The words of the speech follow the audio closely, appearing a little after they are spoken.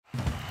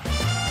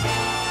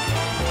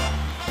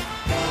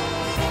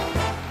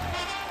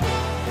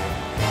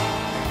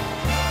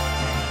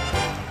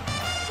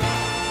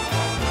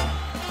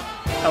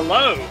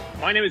Hello,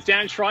 my name is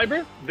Dan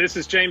Schreiber, this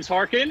is James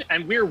Harkin,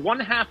 and we're one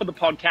half of the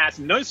podcast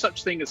No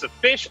Such Thing as a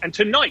Fish, and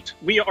tonight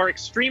we are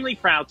extremely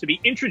proud to be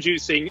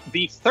introducing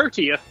the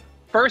 30th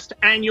first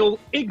annual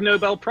Ig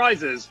Nobel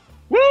Prizes.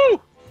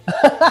 Woo!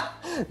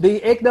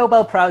 The Ig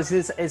Nobel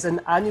Prizes is an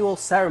annual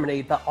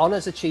ceremony that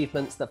honours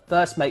achievements that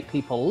first make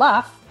people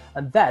laugh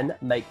and then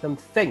make them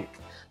think.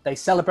 They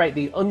celebrate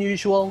the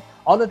unusual,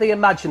 honour the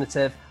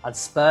imaginative, and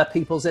spur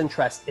people's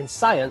interest in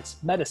science,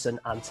 medicine,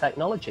 and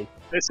technology.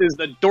 This is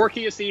the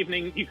dorkiest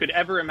evening you could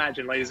ever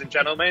imagine, ladies and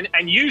gentlemen,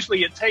 and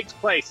usually it takes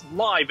place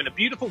live in a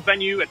beautiful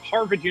venue at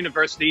Harvard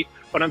University,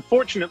 but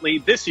unfortunately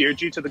this year,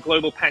 due to the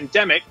global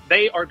pandemic,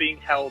 they are being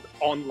held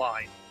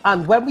online.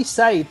 And when we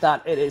say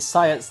that it is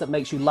science that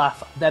makes you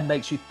laugh, then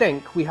makes you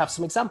think, we have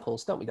some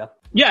examples, don't we, Dan?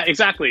 Yeah,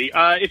 exactly.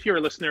 If you're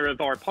a listener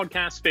of our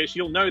podcast, Fish,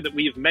 you'll know that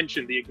we've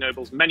mentioned the Ig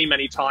Nobels many,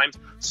 many times,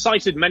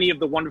 cited many of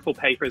the wonderful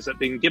papers that have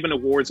been given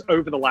awards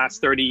over the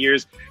last 30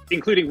 years,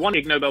 including one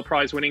Ig Nobel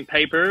Prize winning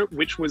paper,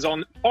 which was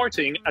on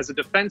farting as a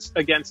defense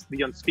against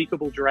the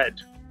unspeakable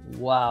dread.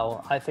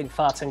 Wow, I think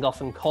farting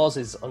often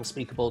causes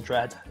unspeakable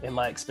dread, in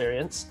my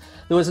experience.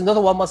 There was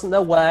another one, wasn't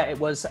there, where it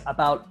was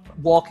about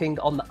walking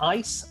on the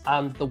ice,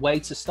 and the way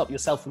to stop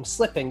yourself from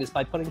slipping is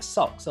by putting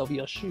socks over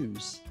your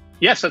shoes.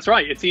 Yes, that's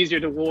right. It's easier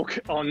to walk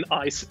on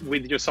ice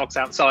with your socks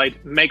outside.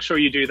 Make sure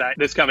you do that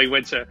this coming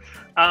winter.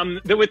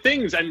 There were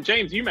things, and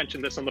James, you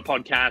mentioned this on the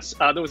podcast,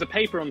 there was a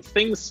paper on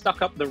things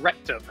stuck up the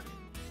rectum.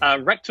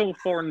 Rectal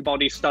foreign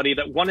body study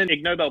that won an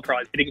Ig Nobel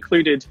Prize. It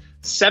included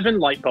 7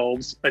 light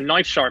bulbs, a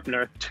knife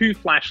sharpener, 2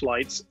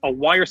 flashlights, a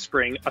wire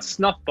spring, a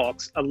snuff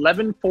box,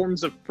 11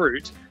 forms of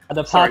fruit. And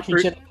a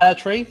Parkinson pear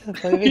tree,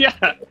 maybe?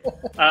 Yeah.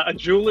 A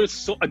jeweler's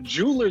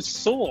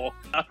saw,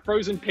 a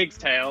frozen pig's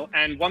tail,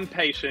 and one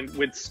patient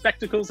with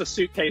spectacles, a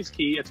suitcase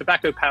key, a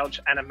tobacco pouch,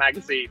 and a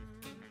magazine.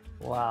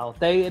 Wow.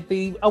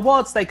 The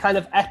awards, they kind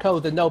of echo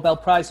the Nobel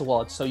Prize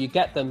Awards. So you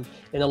get them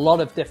in a lot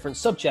of different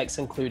subjects,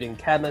 including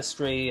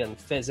chemistry and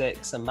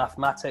physics and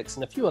mathematics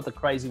and a few other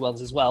crazy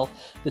ones as well.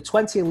 The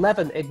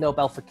 2011 Ig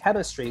Nobel for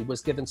Chemistry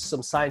was given to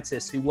some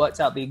scientists who worked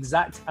out the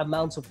exact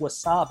amount of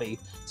wasabi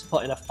to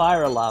put in a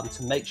fire alarm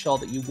to make sure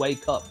that you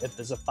wake up if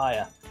there's a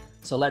fire.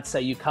 So let's say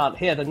you can't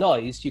hear the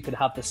noise, you can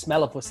have the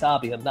smell of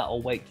wasabi and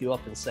that'll wake you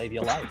up and save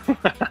your life.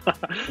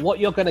 What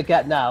you're going to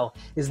get now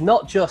is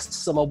not just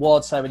some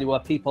award ceremony where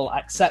people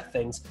accept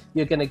things.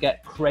 You're going to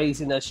get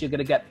craziness. You're going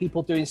to get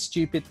people doing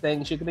stupid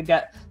things. You're going to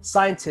get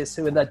scientists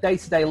who in their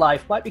day-to-day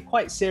life might be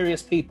quite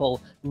serious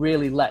people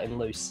really letting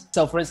loose.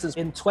 So for instance,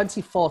 in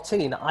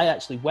 2014, I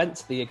actually went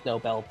to the Ig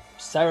Nobel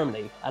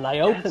ceremony and I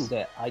opened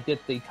it. I did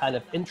the kind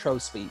of intro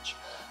speech.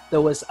 There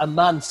was a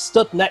man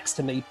stood next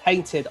to me,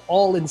 painted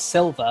all in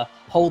silver,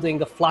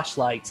 holding a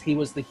flashlight. He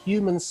was the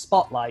human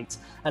spotlight,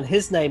 and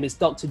his name is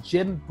Dr.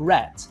 Jim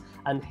Brett,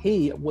 and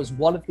he was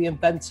one of the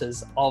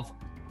inventors of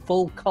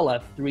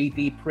full-color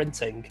 3D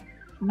printing.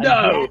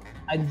 No!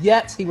 And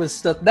yet he was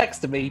stood next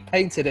to me,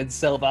 painted in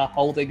silver,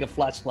 holding a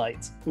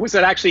flashlight. Was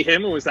that actually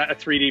him, or was that a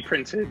 3D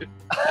printed,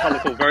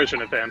 colourful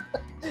version of him?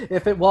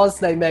 If it was,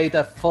 they made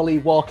a fully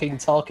walking,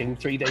 talking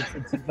 3D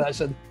printed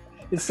version.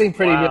 It seemed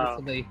pretty real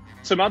to me.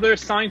 Some other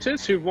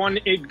scientists who've won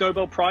Ig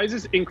Nobel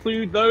Prizes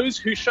include those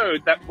who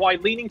showed that while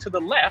leaning to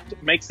the left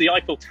makes the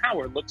Eiffel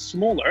Tower look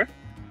smaller.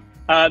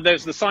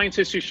 There's the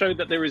scientist who showed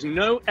that there is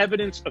no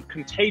evidence of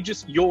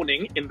contagious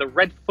yawning in the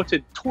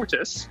red-footed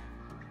tortoise.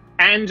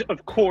 And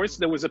of course,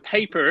 there was a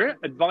paper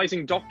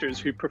advising doctors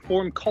who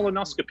perform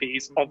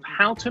colonoscopies of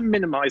how to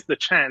minimize the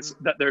chance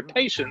that their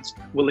patients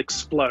will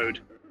explode.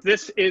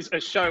 This is a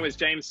show, as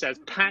James says,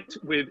 packed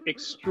with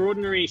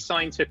extraordinary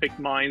scientific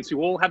minds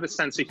who all have a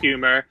sense of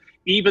humor.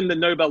 Even the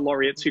Nobel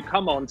laureates who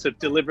come on to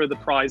deliver the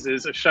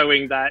prizes are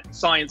showing that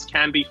science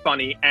can be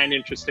funny and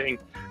interesting.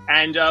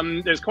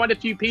 And there's quite a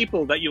few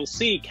people that you'll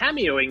see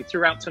cameoing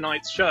throughout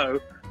tonight's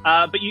show,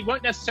 but you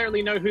won't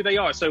necessarily know who they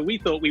are. So we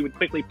thought we would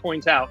quickly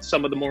point out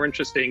some of the more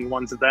interesting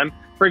ones of them.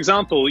 For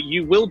example,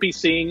 you will be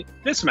seeing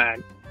this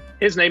man.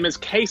 His name is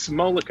Kees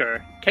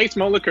Moliker. Kees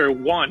Moliker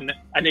won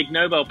an Ig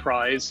Nobel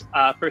Prize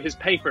for his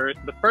paper,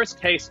 The First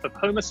Case of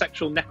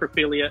Homosexual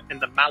Necrophilia in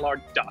the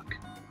Mallard Duck.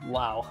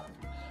 Wow.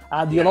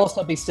 And you'll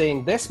also be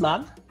seeing this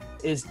man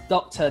is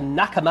Dr.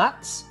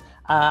 Nakamatsu,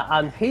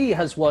 and he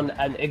has won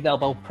an Ig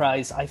Nobel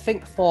Prize, I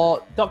think,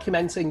 for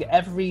documenting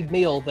every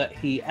meal that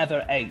he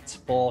ever ate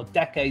for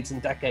decades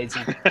and decades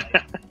and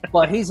decades.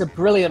 But he's a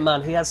brilliant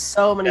man. He has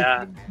so many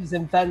things he's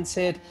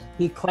invented.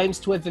 He claims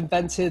to have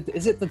invented,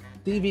 is it the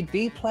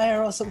DVD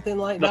player or something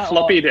like that? The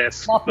floppy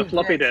disk. The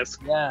floppy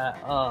disk. Yeah.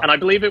 Oh. And I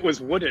believe it was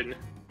wooden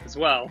as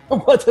well. A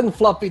wooden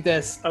floppy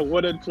disk. A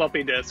wooden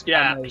floppy disk,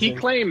 yeah. Amazing. He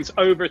claims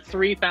over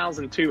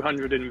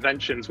 3,200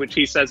 inventions, which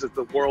he says is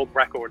the world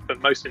record for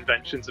most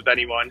inventions of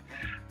anyone.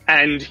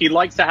 And he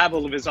likes to have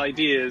all of his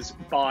ideas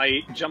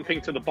by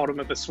jumping to the bottom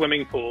of a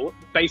swimming pool,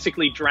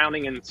 basically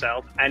drowning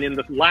himself, and in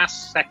the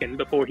last second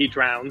before he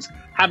drowns,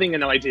 having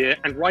an idea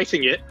and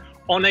writing it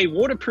on a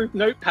waterproof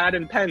notepad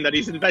and pen that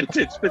he's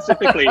invented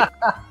specifically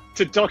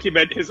to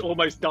document his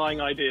almost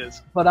dying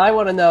ideas. But I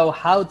want to know,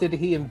 how did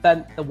he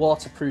invent the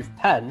waterproof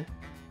pen?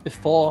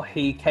 before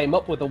he came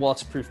up with a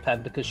waterproof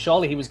pen, because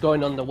surely he was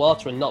going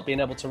underwater and not being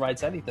able to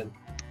write anything.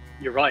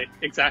 You're right,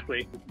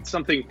 exactly.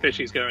 Something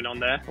fishy's going on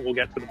there, and we'll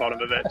get to the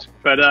bottom of it.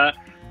 But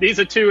these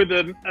are two of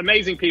the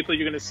amazing people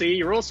you're going to see.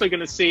 You're also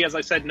going to see, as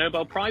I said,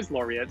 Nobel Prize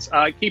laureates.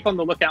 Keep on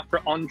the lookout for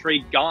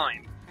Andre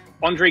Geim.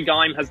 Andre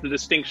Geim has the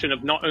distinction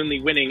of not only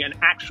winning an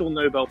actual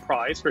Nobel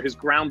Prize for his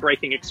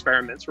groundbreaking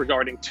experiments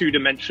regarding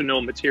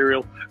two-dimensional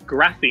material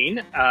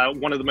graphene,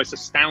 one of the most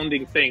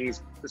astounding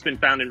things that's been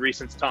found in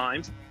recent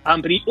times,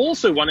 but he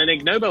also won an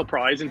Ig Nobel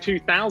Prize in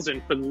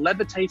 2000 for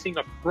levitating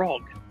a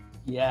frog.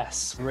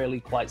 Yes,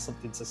 really quite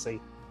something to see.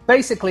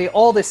 Basically,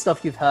 all this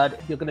stuff you've heard,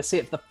 you're going to see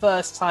it for the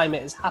first time.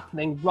 It is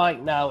happening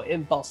right now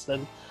in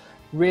Boston.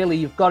 Really,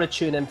 you've got to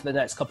tune in for the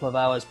next couple of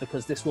hours,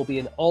 because this will be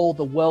in all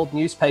the world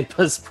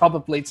newspapers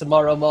probably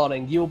tomorrow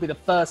morning. You will be the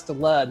first to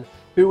learn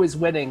who is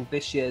winning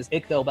this year's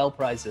Ig Nobel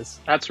Prizes.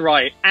 That's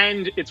right.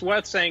 And it's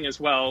worth saying as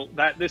well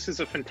that this is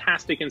a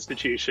fantastic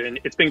institution.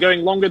 It's been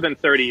going longer than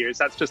 30 years.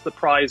 That's just the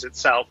prize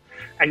itself.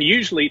 And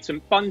usually to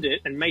fund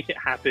it and make it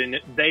happen,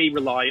 they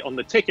rely on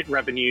the ticket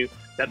revenue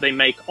that they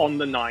make on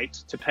the night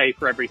to pay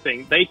for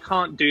everything. They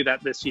can't do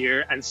that this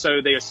year, and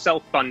so they are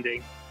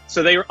self-funding.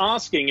 So they are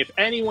asking if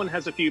anyone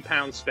has a few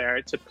pounds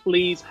spare to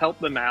please help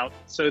them out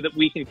so that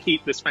we can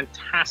keep this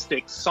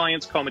fantastic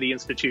science comedy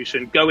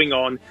institution going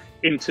on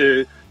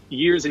into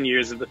years and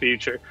years of the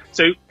future.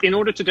 So in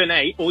order to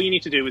donate, all you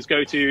need to do is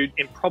go to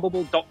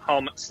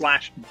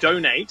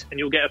improbable.com/donate, and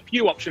you'll get a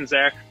few options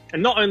there.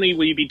 And not only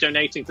will you be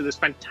donating to this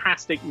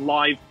fantastic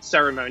live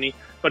ceremony,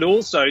 but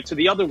also to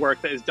the other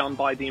work that is done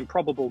by the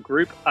Improbable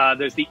Group.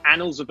 There's the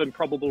Annals of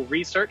Improbable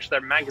Research,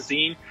 their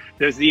magazine.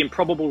 There's the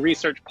Improbable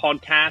Research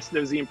podcast.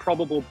 There's the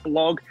Improbable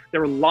blog.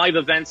 There are live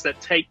events that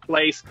take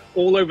place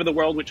all over the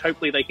world, which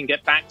hopefully they can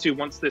get back to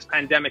once this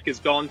pandemic is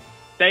gone.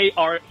 They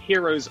are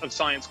heroes of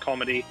science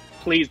comedy.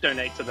 Please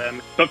donate to them.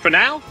 But for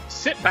now,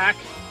 sit back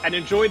and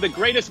enjoy the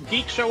greatest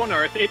geek show on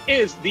earth. It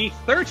is the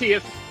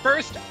 30th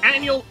first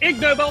annual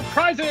Ig Nobel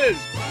Prizes.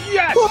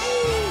 Yes!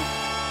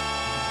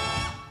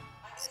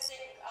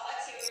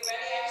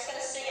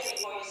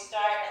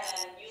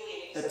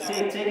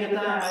 Take your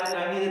time.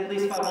 I need at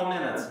least 5 more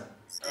minutes.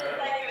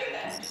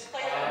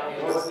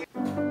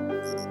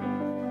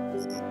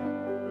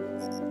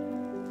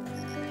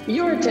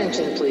 Your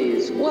attention,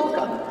 please.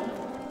 Welcome.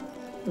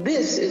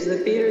 This is the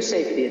theater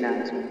safety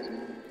announcement.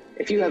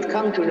 If you have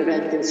come to an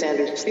event in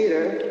Sanders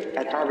Theater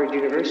at Harvard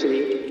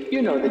University,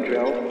 you know the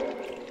drill.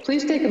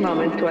 Please take a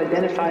moment to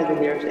identify the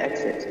nearest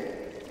exit.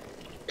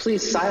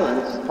 Please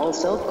silence all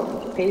cell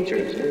phones,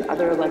 pagers, and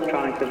other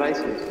electronic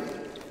devices.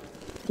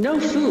 No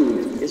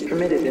food is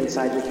permitted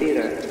inside the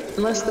theater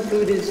unless the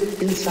food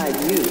is inside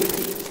you,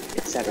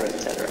 etc.,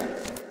 etc.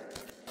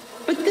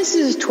 But this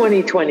is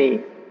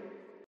 2020.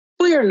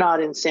 We are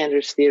not in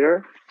Sanders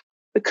Theater.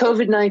 The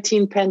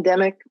COVID-19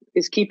 pandemic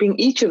is keeping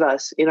each of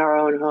us in our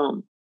own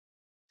home.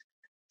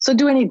 So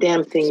do any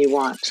damn thing you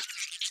want.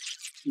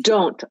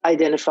 Don't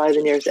identify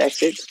the nearest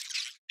exit.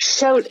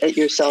 Shout at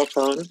your cell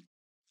phone.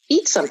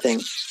 Eat something.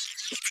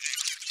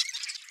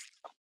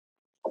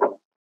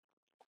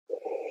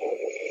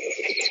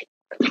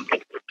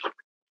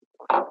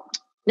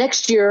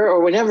 Next year,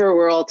 or whenever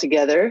we're all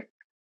together,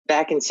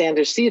 back in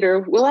Sanders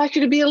Theater, we'll ask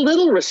you to be a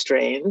little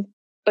restrained.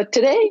 But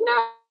today,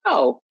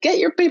 no. Get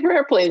your paper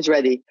airplanes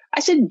ready. I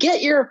said,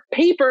 get your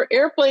paper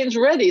airplanes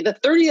ready. The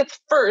 30th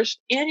first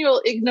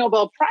annual Ig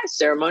Nobel Prize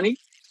ceremony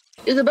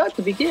is about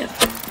to begin.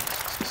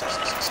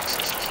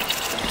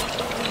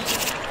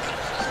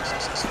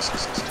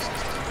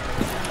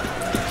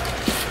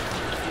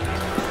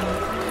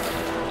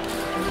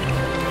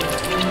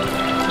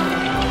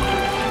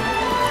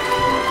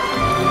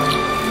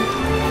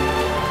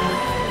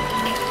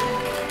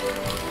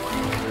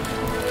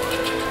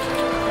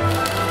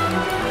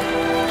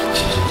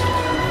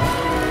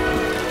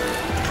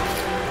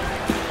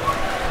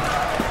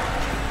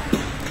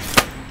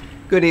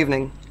 Good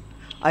evening.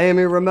 I am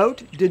your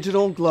remote,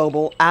 digital,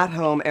 global,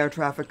 at-home air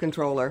traffic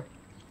controller.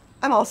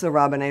 I'm also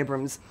Robin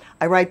Abrams.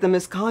 I write the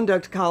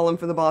misconduct column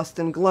for the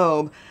Boston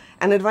Globe,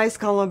 an advice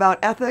column about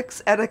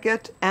ethics,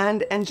 etiquette,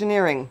 and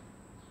engineering.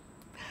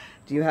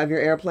 Do you have your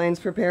airplanes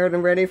prepared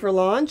and ready for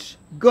launch?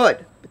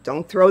 Good, but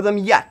don't throw them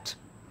yet.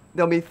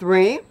 There'll be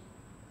 3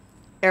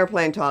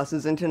 airplane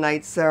tosses in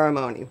tonight's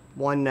ceremony.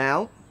 1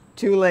 now,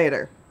 2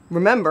 later.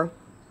 Remember,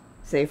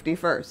 safety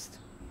first.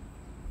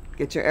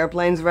 Get your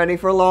airplanes ready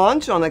for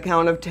launch on the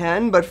count of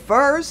 10, but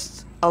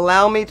first,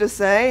 allow me to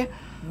say,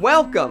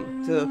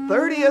 welcome to the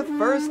 30th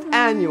first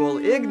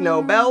annual Ig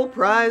Nobel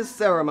Prize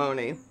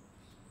Ceremony.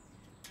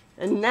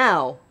 And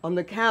now, on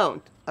the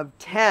count of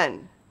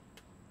 10,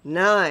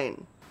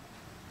 9,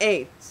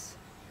 8,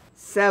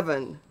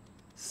 7,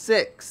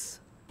 6,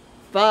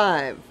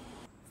 5,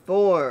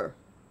 4,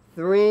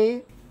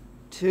 3,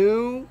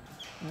 2,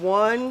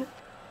 1,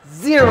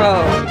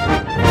 0.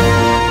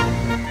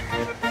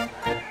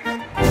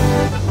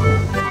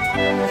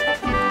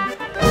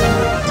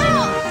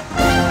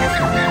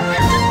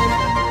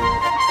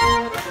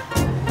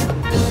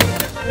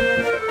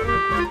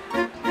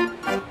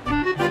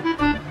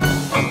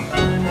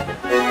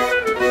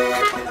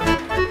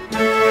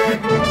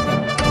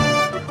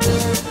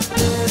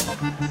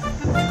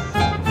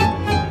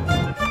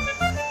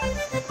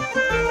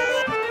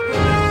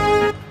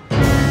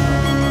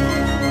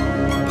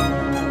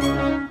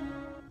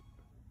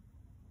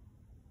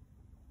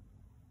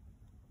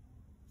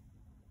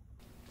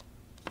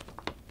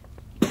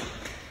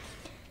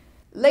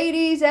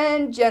 Ladies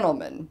and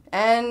gentlemen,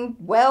 and,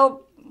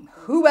 well,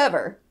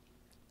 whoever,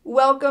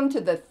 welcome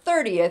to the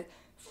 30th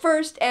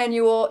First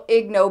Annual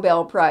Ig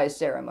Nobel Prize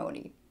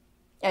Ceremony.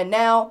 And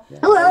now,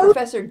 Hello.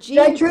 Professor G.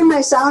 Did I turn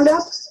my sound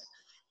up?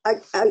 I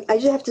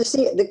just have to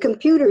see it. The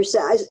computer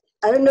says,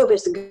 I don't know if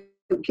it's the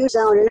computer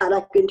sound or not.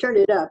 I can turn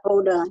it up.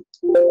 Hold on.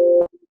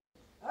 All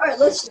right,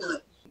 let's do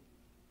it.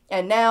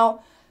 And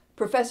now,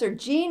 Professor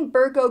Jean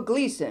Berko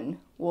Gleason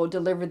will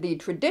deliver the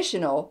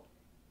traditional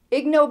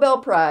Ig Nobel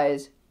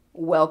Prize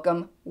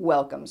Welcome,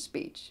 Welcome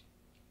speech.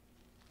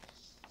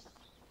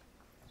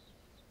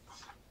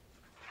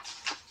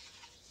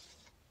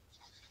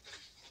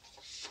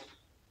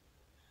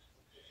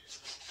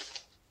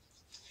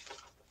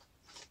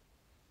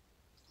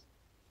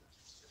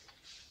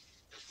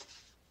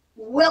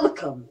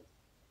 Welcome.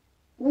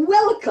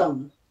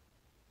 Welcome.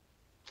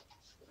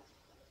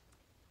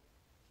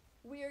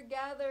 We are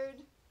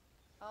gathered,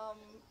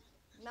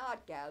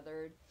 not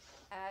gathered,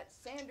 at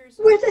Sanders...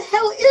 Where the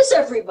hell is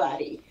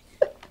everybody?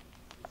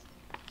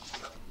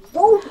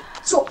 Wo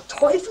zum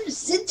Teufel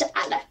sind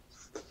alle?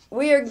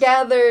 We are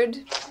gathered,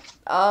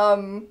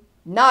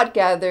 not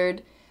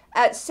gathered,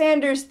 at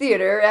Sanders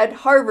Theater at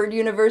Harvard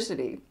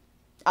University.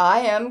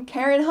 I am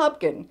Karen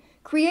Hopkin,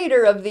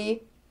 creator of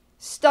the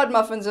Stud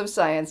Muffins of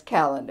Science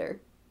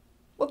calendar.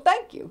 Well,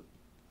 thank you.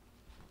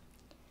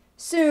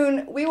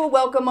 Soon, we will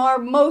welcome our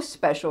most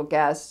special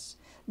guests,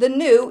 the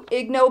new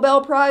Ig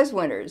Nobel Prize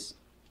winners.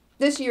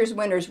 This year's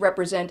winners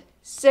represent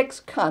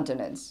 6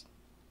 continents.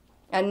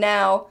 And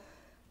now,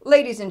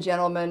 ladies and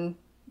gentlemen,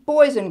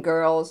 boys and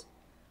girls,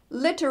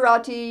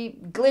 literati,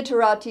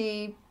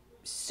 glitterati,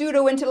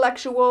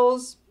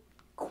 pseudo-intellectuals,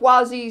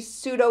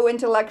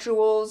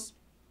 quasi-pseudo-intellectuals,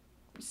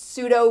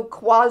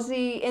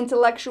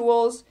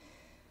 pseudo-quasi-intellectuals,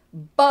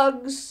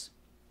 bugs,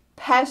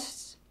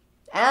 pests,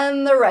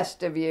 and the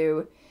rest of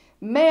you,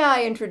 may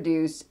I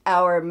introduce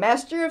our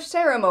Master of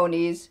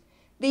Ceremonies,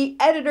 the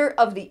editor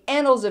of the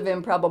Annals of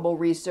Improbable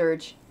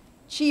Research,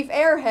 Chief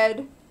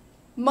Airhead,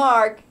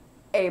 Mark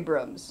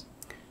Abrams.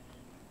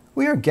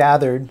 We are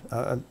gathered,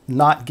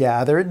 not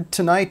gathered,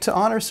 tonight to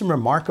honor some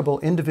remarkable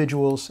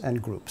individuals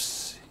and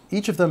groups.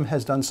 Each of them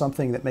has done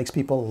something that makes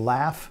people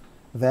laugh,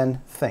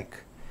 then think.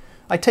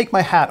 I take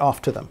my hat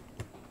off to them.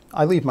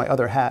 I leave my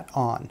other hat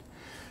on.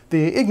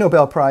 The Ig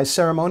Nobel Prize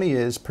ceremony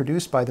is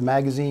produced by the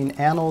magazine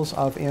Annals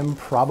of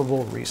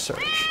Improbable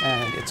Research,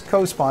 and it's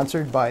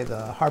co-sponsored by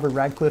the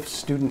Harvard-Radcliffe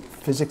Student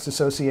Physics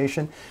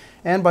Association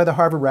and by the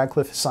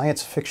Harvard-Radcliffe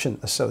Science Fiction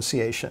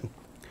Association.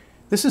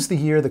 This is the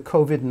year the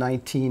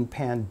COVID-19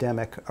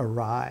 pandemic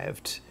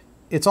arrived.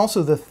 It's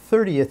also the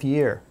 30th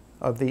year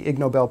of the Ig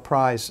Nobel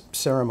Prize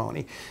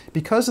ceremony.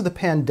 Because of the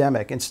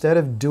pandemic, instead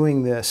of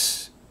doing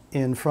this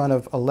in front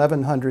of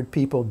 1,100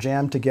 people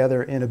jammed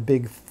together in a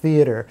big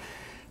theater,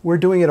 we're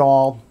doing it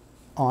all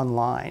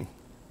online.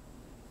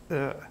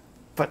 But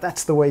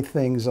that's the way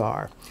things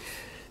are.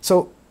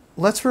 So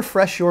let's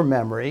refresh your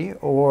memory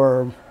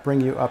or bring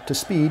you up to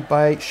speed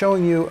by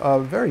showing you a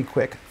very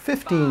quick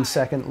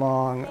 15-second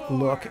long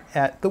look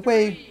at the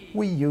way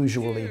we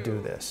usually do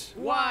this.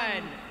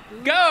 1,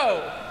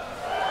 go!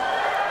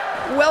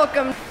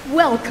 Welcome.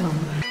 Welcome.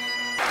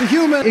 The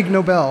human Ig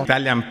Nobel.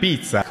 Italian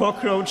pizza.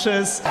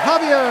 Cockroaches.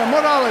 Javier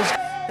Morales.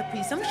 The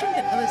presumption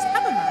that others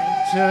have a mind.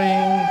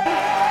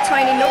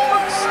 Tiny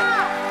notebooks.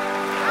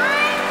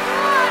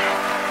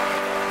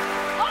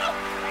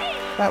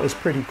 That was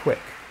pretty quick.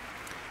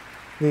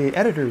 The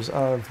editors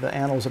of the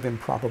Annals of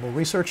Improbable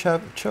Research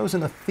have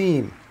chosen a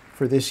theme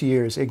for this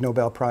year's Ig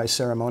Nobel Prize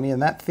ceremony,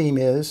 and that theme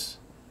is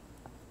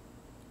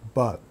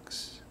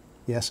bugs.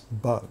 Yes,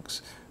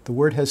 bugs. The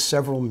word has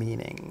several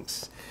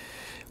meanings.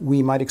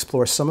 We might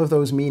explore some of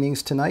those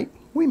meanings tonight.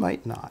 We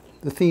might not.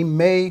 The theme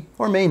may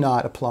or may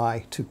not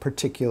apply to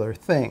particular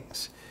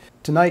things.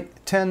 Tonight,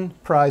 10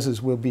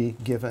 prizes will be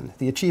given.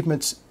 The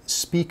achievements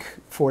speak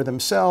for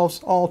themselves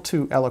all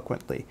too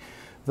eloquently.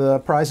 The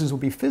prizes will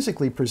be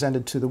physically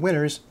presented to the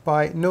winners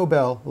by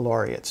Nobel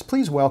laureates.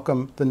 Please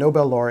welcome the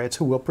Nobel laureates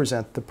who will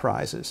present the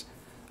prizes.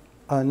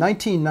 A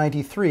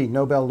 1993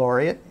 Nobel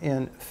laureate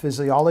in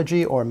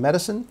physiology or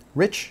medicine,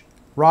 Rich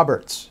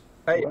Roberts.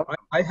 Hey,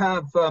 I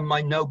have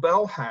my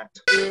Nobel hat.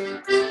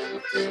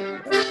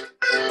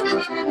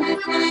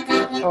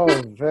 Oh,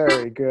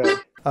 very good.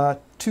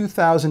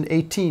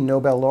 2018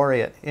 Nobel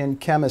laureate in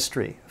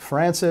chemistry,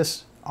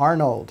 Francis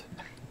Arnold.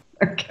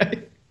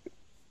 Okay.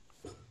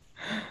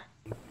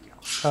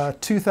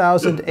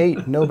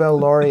 2008 Nobel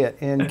laureate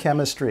in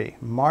chemistry,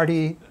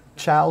 Marty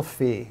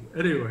Chalfie.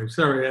 Anyway,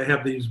 sorry, I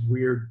have these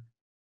weird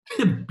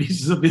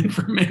pieces of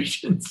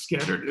information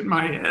scattered in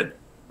my head.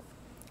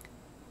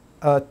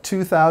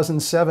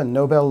 2007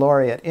 Nobel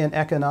laureate in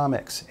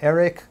economics,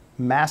 Eric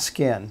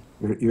Maskin.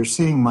 You're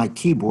seeing my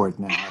keyboard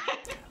now.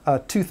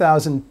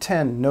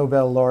 2010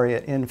 Nobel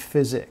laureate in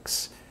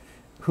physics,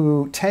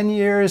 who 10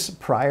 years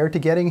prior to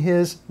getting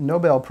his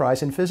Nobel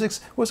Prize in physics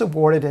was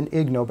awarded an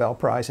Ig Nobel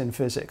Prize in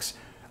physics,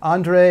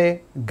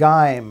 Andre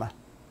Geim.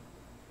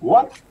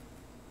 What?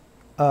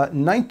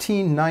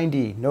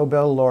 1990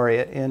 Nobel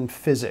laureate in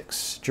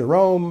physics,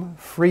 Jerome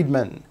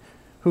Friedman,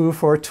 who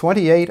for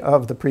 28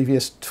 of the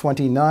previous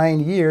 29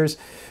 years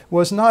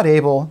was not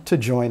able to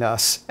join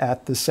us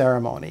at the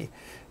ceremony.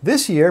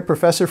 This year,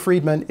 Professor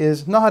Friedman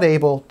is not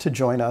able to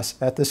join us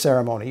at the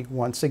ceremony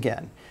once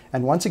again.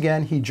 And once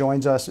again, he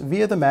joins us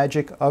via the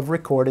magic of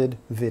recorded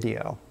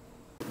video.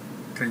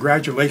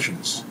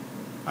 Congratulations.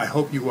 I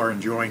hope you are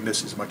enjoying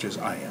this as much as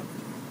I am.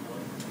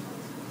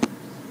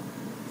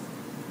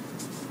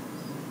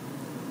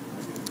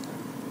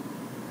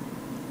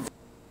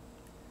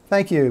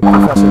 Thank you,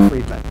 Professor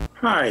Friedman.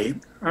 Hi,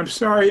 I'm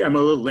sorry I'm a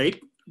little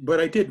late, but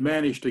I did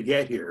manage to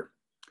get here.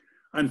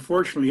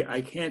 Unfortunately,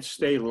 I can't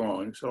stay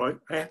long, so I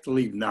have to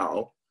leave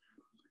now.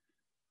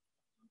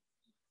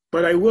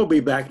 But I will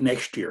be back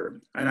next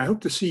year, and I hope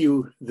to see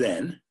you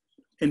then.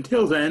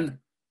 Until then,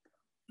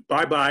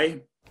 bye-bye,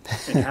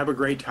 and have a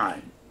great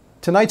time.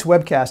 Tonight's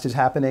webcast is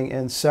happening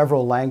in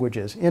several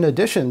languages, in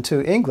addition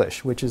to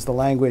English, which is the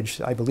language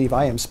I believe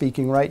I am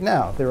speaking right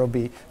now. There are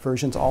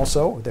versions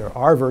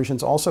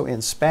also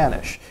in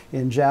Spanish,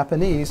 in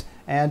Japanese,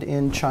 and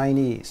in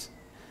Chinese.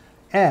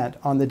 And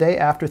on the day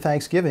after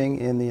Thanksgiving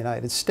in the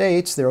United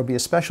States, there will be a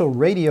special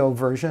radio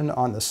version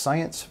on the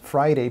Science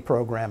Friday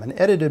program, an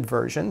edited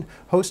version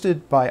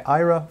hosted by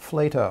Ira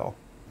Flato.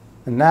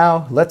 And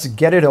now, let's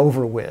get it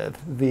over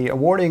with, the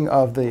awarding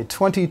of the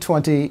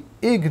 2020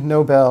 Ig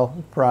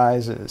Nobel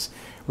Prizes.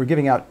 We're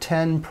giving out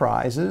 10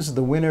 prizes.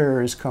 The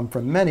winners come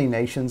from many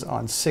nations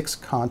on 6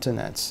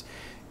 continents.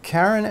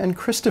 Karen and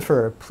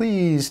Christopher,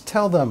 please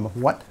tell them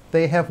what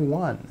they have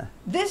won.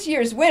 This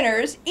year's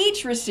winners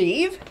each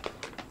receive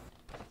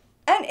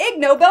an Ig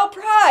Nobel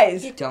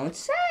Prize. You don't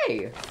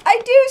say.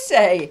 I do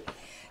say.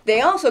 They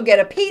also get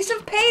a piece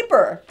of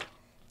paper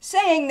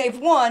saying they've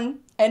won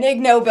an Ig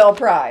Nobel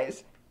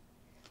Prize.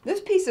 This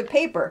piece of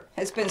paper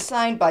has been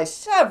signed by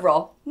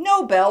several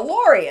Nobel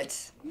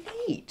laureates.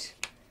 Neat.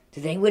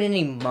 Did they win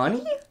any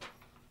money?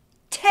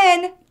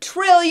 $10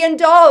 trillion.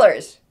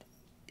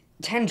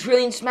 10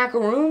 trillion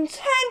smackaroons?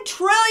 $10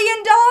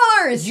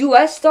 trillion.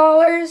 US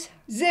dollars?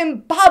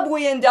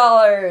 Zimbabwean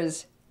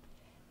dollars.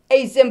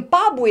 A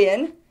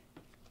Zimbabwean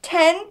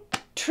 $10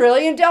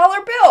 trillion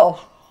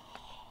bill.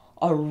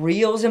 A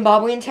real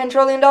Zimbabwean $10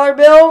 trillion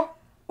bill?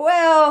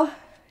 Well,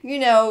 you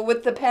know,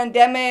 with the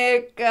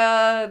pandemic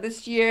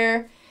this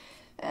year,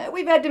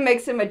 we've had to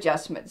make some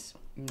adjustments.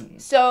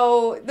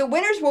 So the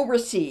winners will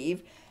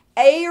receive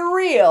a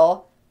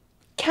real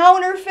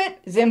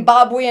counterfeit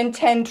Zimbabwean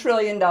 $10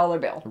 trillion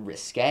bill.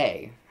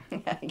 Risque.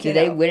 Did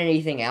they win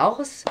anything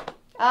else?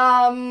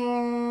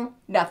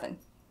 Nothing.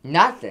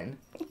 Nothing?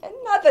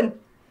 Nothing.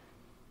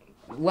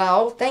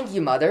 Well, thank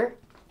you, Mother.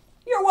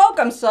 You're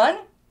welcome, son.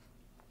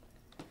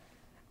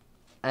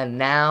 And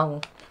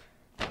now,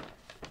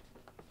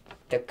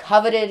 the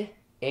coveted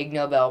Ig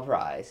Nobel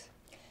Prize.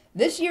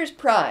 This year's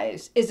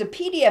prize is a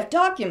PDF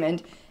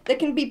document that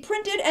can be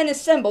printed and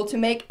assembled to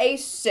make a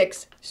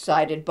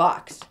 6-sided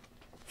box.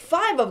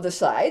 5 of the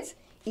sides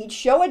each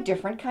show a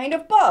different kind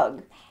of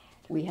bug.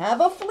 We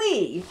have a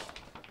flea,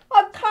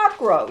 a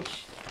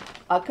cockroach,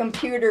 a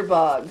computer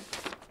bug,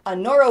 a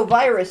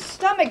norovirus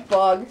stomach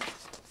bug,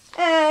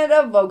 and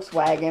a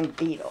Volkswagen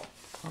Beetle.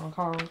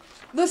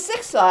 The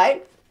 6th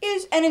side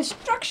is an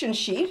instruction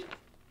sheet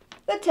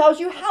that tells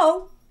you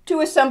how to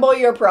assemble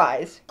your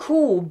prize.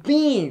 Cool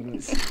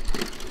beans.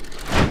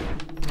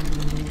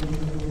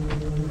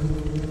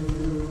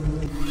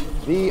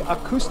 The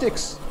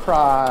Acoustics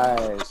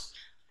Prize.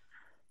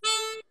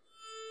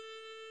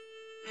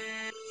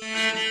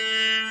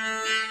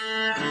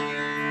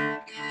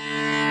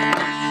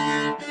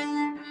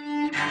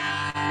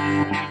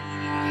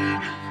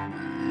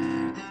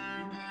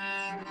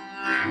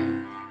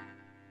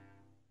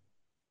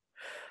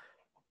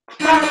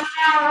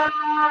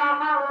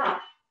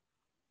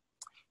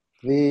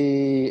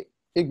 The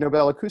Ig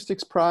Nobel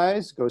Acoustics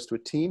Prize goes to a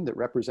team that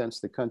represents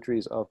the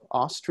countries of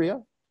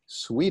Austria,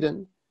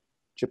 Sweden,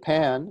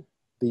 Japan,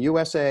 the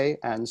USA,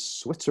 and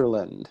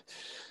Switzerland.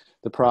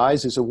 The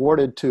prize is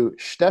awarded to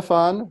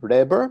Stefan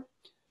Reber,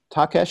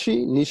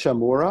 Takeshi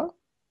Nishimura,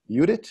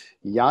 Judith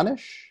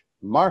Janisch,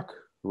 Mark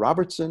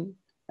Robertson,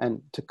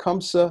 and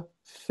Tecumseh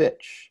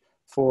Fitch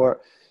for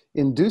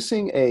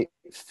inducing a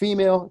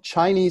female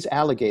Chinese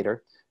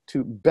alligator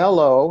to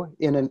bellow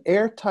in an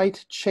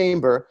airtight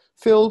chamber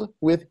filled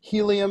with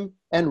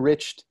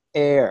helium-enriched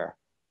air.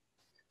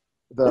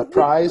 The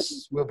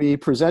prize will be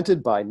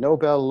presented by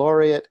Nobel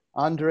laureate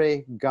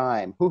Andre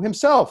Geim, who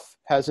himself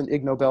has an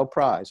Ig Nobel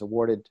Prize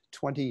awarded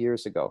 20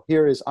 years ago.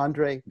 Here is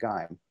Andre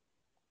Geim.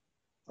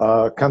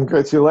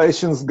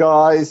 Congratulations,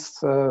 guys.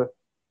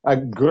 A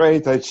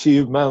great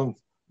achievement.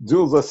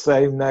 Do the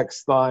same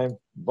next time,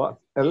 but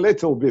a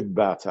little bit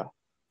better.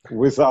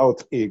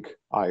 Without Ig,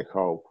 I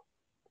hope.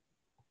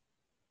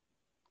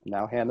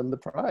 Now hand them the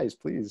prize,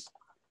 please.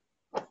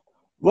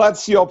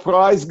 That's your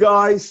prize,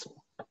 guys.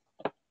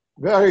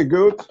 Very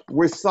good.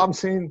 With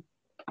something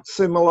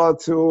similar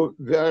to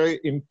very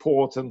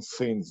important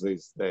things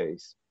these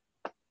days.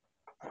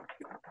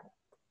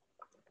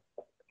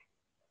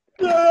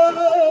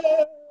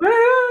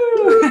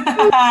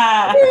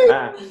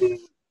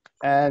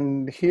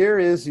 And here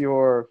is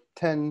your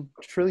 $10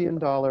 trillion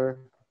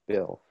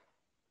bill.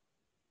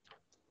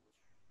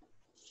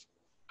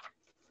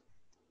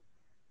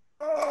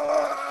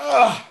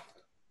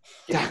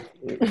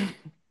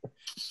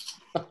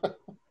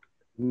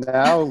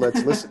 Now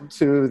let's listen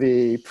to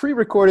the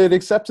pre-recorded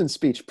acceptance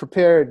speech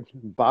prepared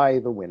by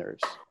the winners.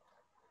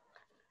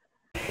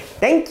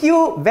 Thank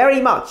you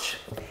very much.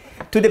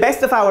 To the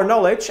best of our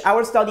knowledge,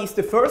 our study is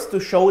the first to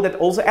show that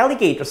also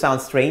alligators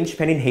sound strange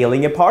when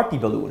inhaling a party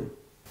balloon.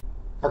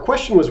 Our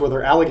question was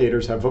whether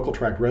alligators have vocal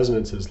tract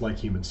resonances like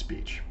human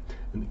speech.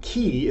 And the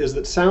key is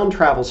that sound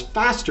travels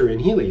faster in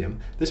helium.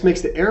 This makes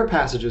the air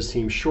passages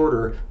seem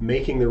shorter,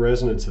 making the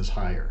resonances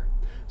higher.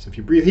 So if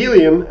you breathe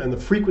helium and the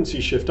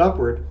frequencies shift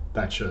upward,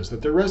 that shows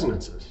that they're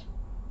resonances.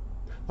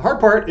 The hard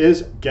part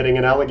is getting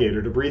an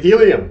alligator to breathe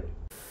helium.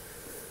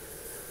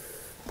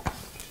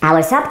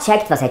 Our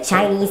subject was a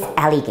Chinese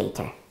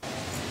alligator.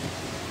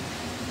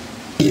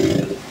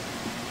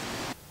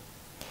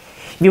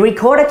 We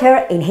recorded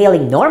her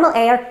inhaling normal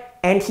air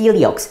and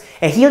heliox,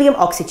 a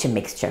helium-oxygen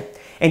mixture.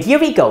 And here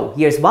we go.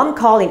 Here's one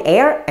call in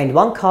air and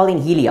one call in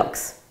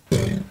heliox.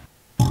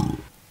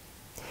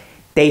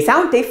 They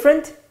sound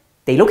different,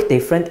 they look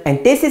different,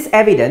 and this is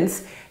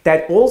evidence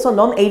that also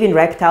non-avian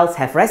reptiles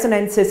have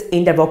resonances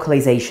in their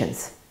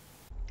vocalizations.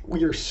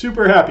 We are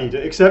super happy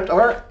to accept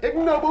our Ig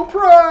Nobel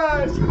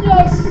Prize!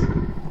 Yes!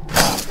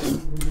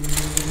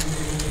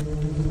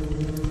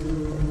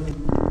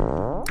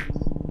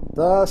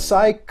 The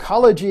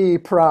Psychology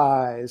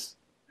Prize.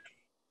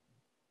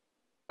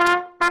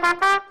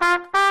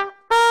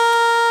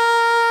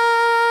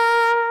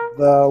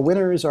 The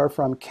winners are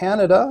from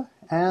Canada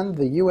and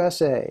the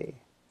USA.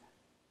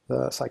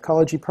 The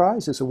Psychology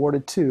Prize is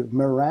awarded to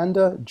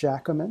Miranda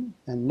Jacquemin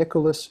and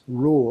Nicholas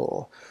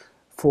Rule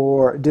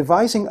for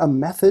devising a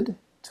method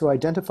to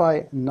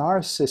identify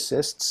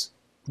narcissists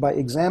by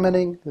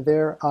examining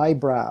their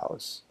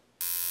eyebrows.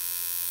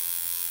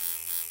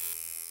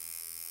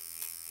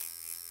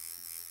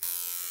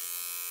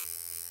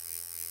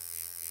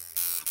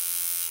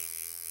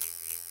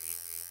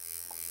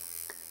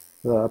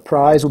 The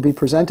prize will be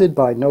presented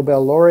by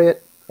Nobel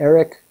laureate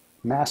Eric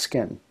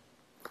Maskin.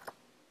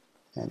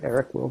 And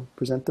Eric will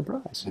present the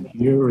prize. And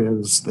here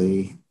is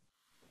the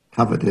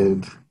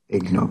coveted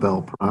Ig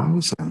Nobel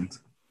Prize, and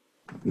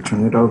we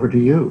turn it over to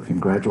you.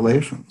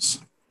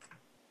 Congratulations.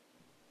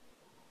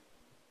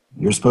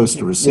 You're supposed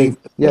to receive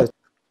it. Yes.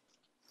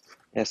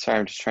 Yeah, sorry,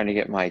 I'm just trying to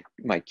get my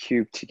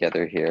cube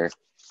together here.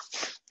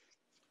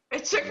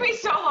 It took me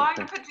so long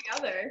to put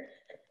together.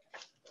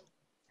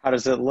 How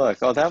does it look?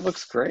 Oh, that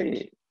looks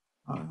great.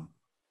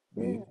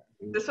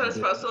 This what it's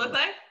supposed to look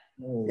like?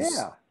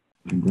 Yeah.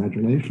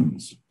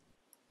 Congratulations.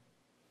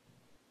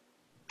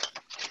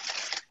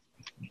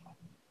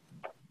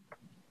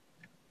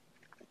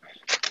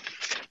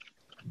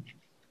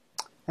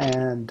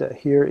 And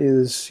here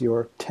is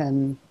your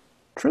 $10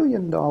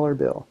 trillion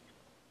bill.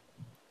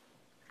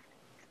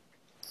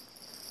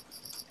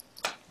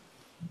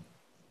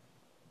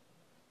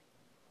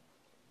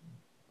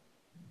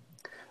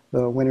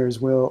 The winners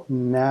will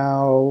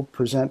now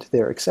present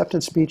their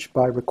acceptance speech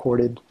by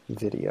recorded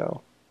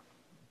video.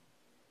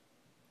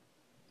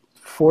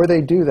 Before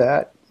they do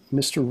that,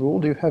 Mr. Rule,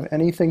 do you have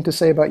anything to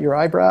say about your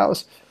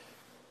eyebrows?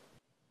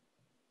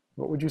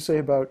 What would you say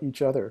about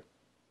each other,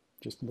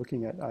 just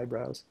looking at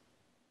eyebrows?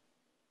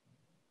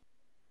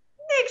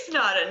 Nick's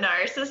not a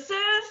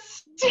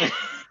narcissist.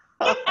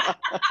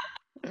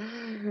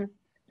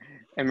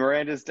 And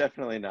Miranda's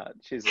definitely not.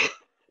 She's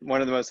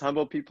one of the most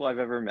humble people I've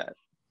ever met.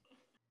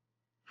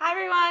 Hi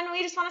everyone,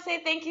 we just want to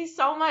say thank you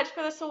so much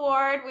for this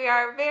award. We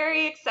are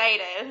very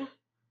excited.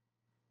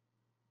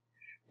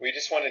 We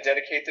just want to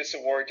dedicate this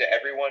award to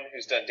everyone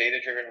who's done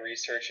data-driven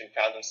research and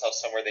found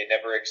themselves somewhere they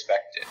never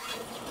expected.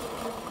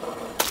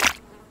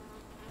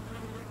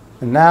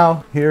 And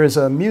now, here is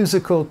a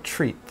musical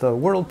treat, the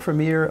world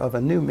premiere of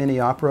a new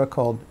mini-opera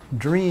called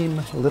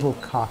Dream, Little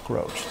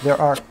Cockroach. There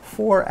are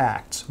 4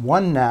 acts,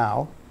 1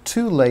 now,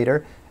 2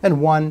 later, and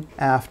 1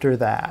 after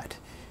that.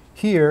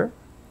 Here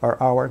are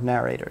our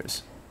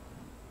narrators.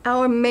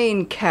 Our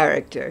main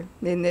character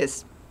in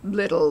this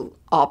little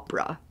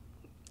opera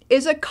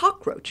is a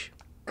cockroach.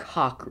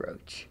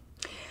 Cockroach.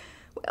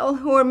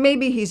 Well, or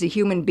maybe he's a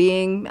human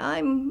being.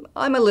 I'm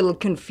a little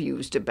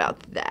confused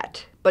about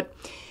that. But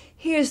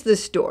here's the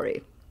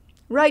story.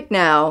 Right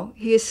now,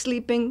 he is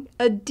sleeping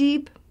a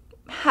deep,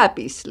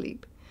 happy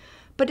sleep.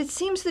 But it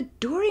seems that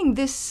during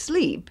this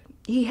sleep,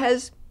 he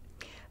has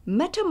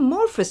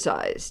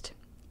metamorphosized.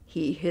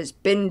 He has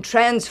been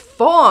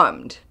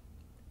transformed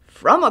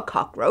from a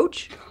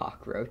cockroach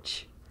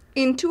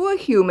into a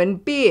human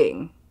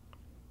being.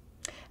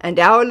 And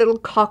our little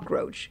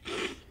cockroach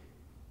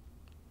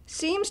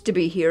seems to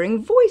be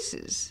hearing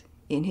voices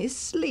in his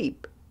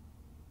sleep.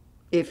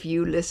 If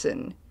you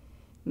listen,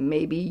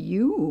 maybe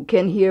you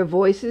can hear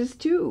voices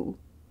too.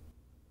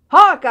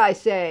 Hark, I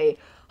say!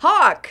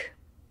 Hark!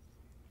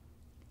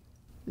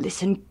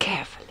 Listen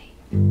carefully.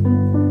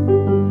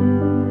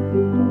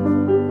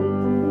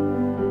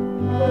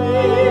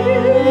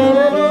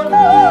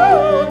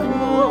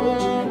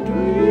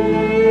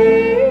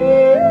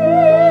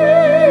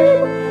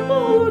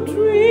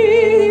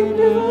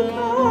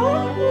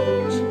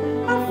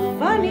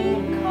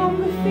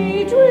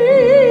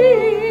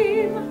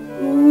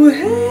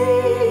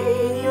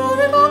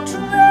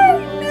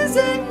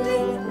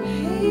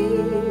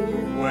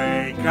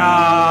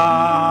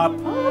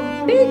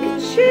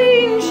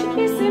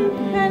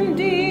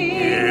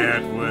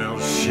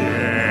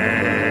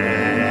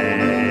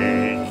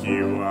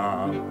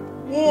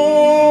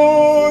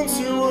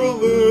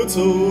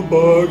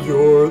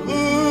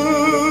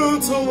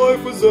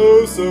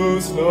 so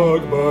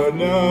snug, but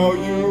now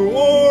you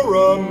are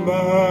a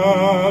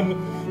man.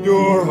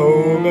 Your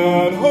home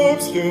and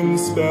hopes can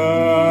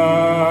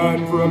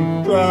stand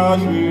from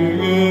crashing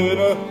in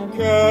a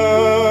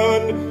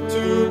can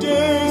to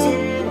days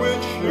in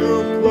which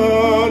you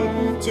plan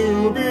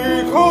to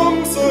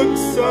become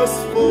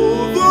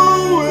successful,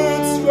 though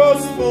it's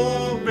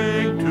stressful.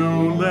 Big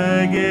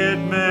two-legged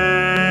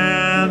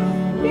man.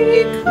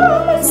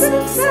 Become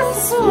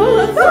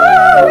successful,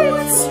 though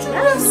it's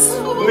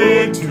stressful.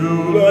 Big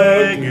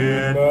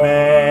two-legged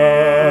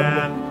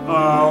man.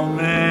 Oh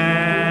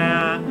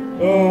man.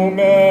 Oh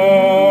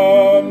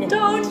man.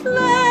 Don't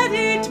let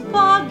it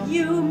bug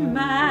you,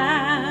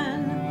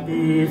 man.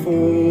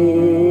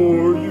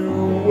 Before you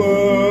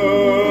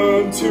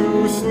went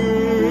to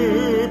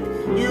sleep,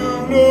 you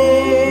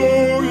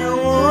know you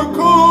were a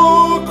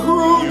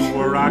cockroach. You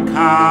were a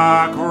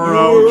cockroach.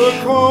 You were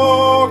a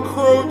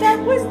cockroach. That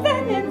was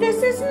then and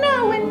this is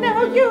now, and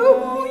now you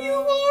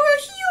are a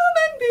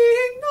human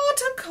being, not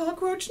a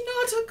cockroach,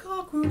 not a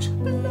cockroach.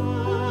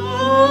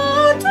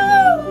 Blood,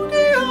 oh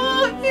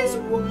dear, is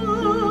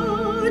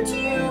what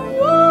you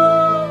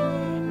are.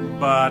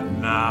 But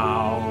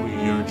now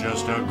you're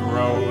just a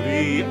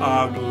grody,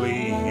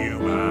 ugly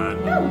human.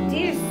 Oh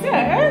dear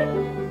sir.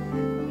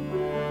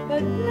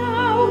 But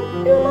now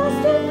you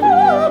must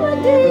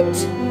accommodate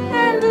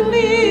and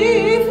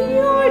leave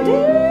your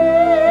days.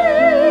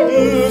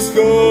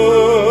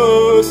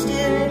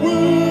 Disgusting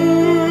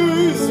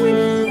ways. When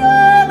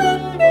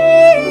human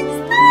beings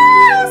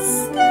are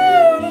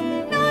scared at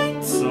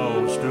night. So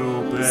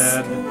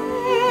stupid.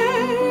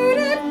 Scared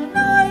at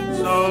night.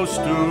 So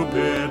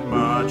stupid,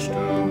 much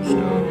too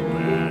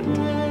stupid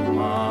to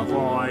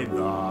avoid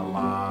the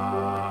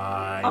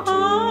light.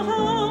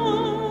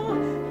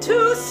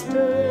 Too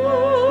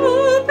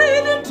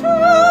stupid to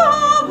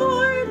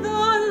avoid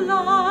the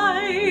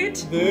light.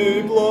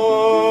 They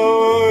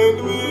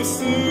blindly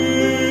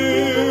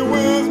see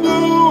with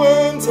no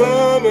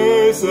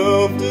antennae,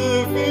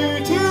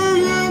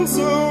 self-defeating in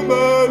so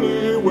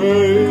many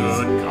ways.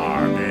 Good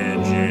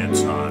garbage,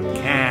 it's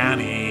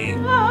uncanny.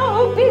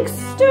 Oh, big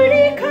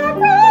sturdy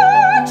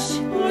cockroach!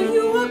 Are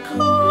you a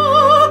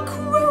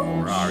cockroach?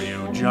 Or are you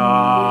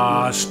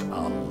just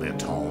a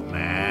little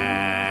man?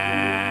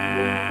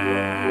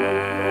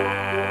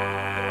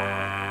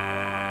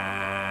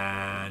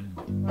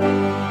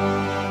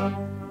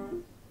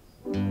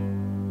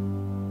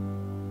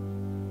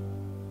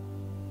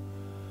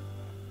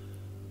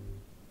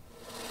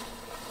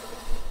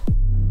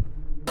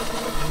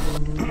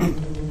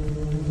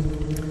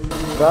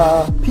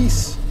 The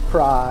Peace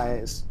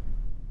Prize.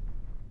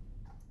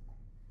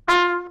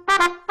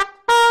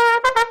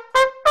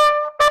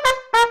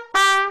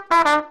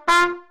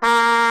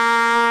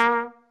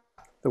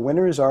 The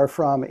winners are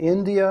from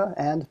India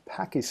and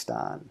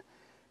Pakistan.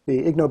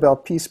 The Ig Nobel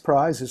Peace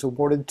Prize is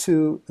awarded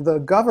to the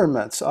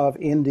governments of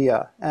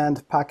India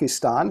and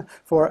Pakistan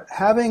for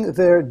having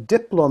their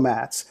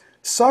diplomats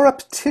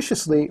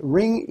surreptitiously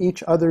ring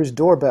each other's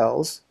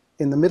doorbells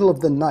in the middle of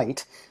the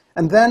night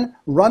and then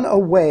run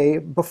away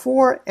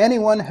before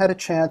anyone had a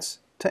chance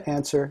to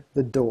answer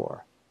the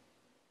door.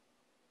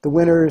 The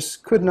winners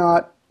could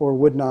not or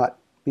would not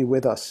be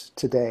with us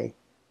today.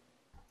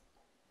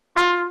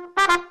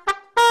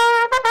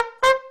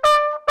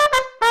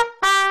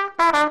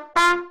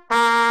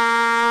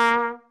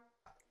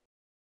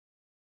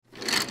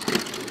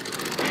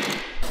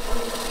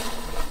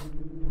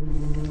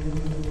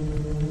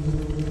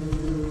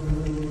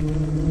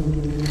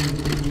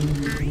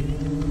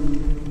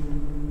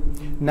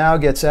 Now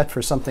get set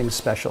for something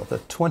special, the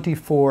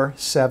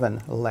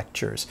 24/7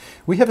 lectures.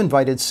 We have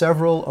invited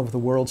several of the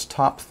world's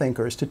top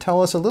thinkers to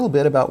tell us a little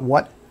bit about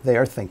what they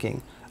are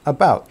thinking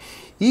about.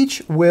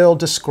 Each will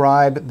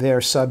describe their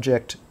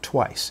subject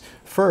twice.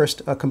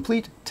 First, a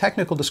complete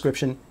technical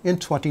description in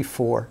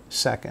 24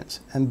 seconds,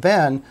 and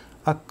then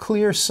a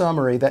clear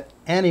summary that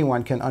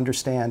anyone can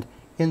understand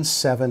in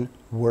 7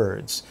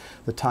 words.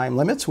 The time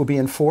limits will be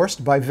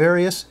enforced by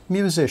various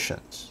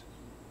musicians.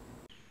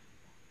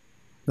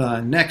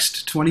 The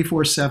next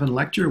 24/7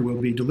 lecture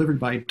will be delivered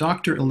by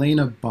Dr.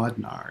 Elena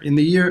Bodnar. In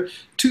the year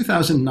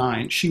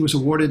 2009, she was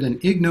awarded an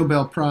Ig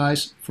Nobel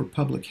Prize for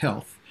Public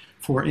Health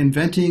for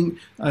inventing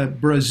a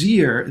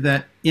brassiere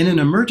that, in an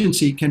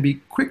emergency, can be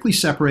quickly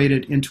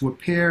separated into a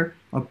pair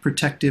of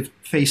protective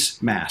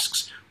face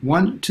masks,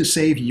 one to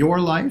save your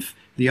life,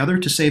 the other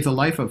to save the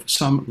life of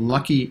some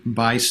lucky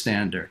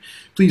bystander.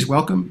 Please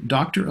welcome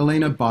Dr.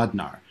 Elena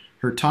Bodnar.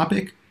 Her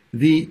topic,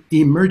 the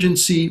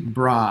emergency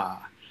bra.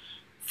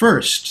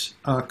 First,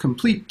 a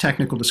complete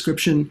technical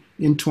description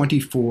in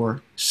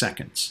 24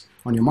 seconds.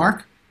 On your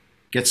mark,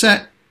 get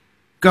set,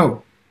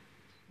 go.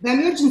 The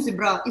emergency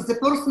bra is a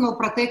personal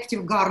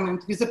protective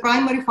garment with a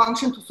primary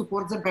function to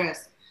support the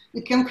breath.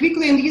 It can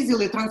quickly and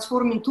easily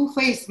transform into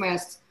face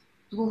masks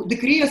to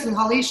decrease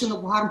inhalation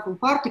of harmful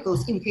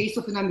particles in case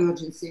of an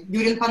emergency.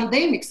 During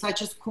pandemics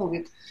such as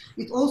COVID,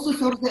 it also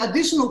serves the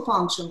additional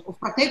function of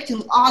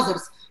protecting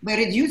others by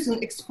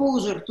reducing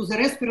exposure to the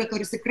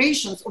respiratory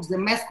secretions of the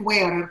mask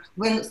wearer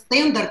when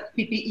standard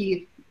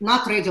PPE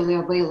not readily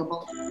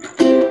available.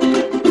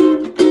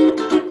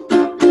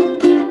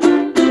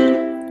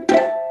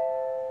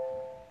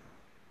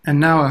 And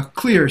now a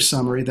clear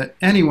summary that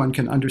anyone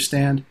can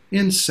understand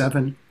in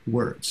 7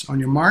 words. On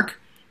your mark,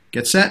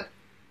 get set,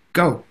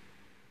 go.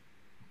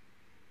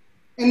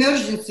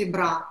 Emergency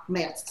bra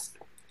masks.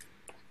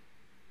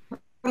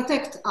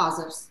 Protect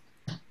others.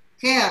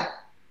 Care.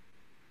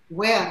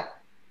 Wear.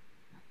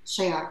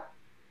 Share.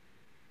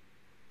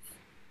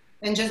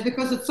 And just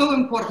because it's so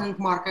important,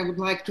 Mark, I would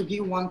like to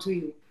give one to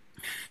you.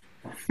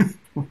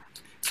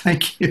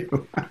 Thank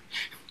you.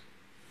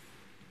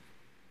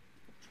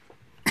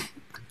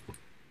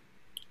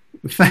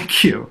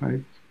 Thank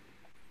you.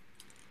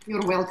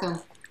 You're welcome.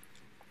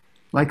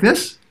 Like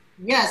this?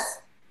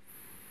 Yes,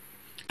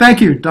 Thank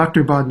you,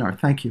 Dr. Bodnar.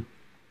 Thank you.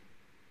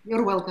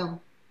 you're welcome.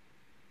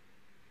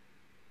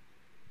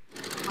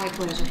 My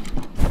pleasure.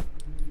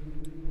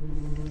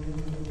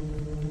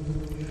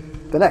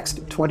 The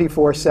next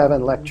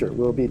 24/7 lecture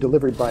will be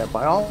delivered by a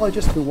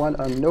biologist who won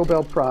a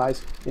Nobel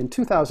Prize in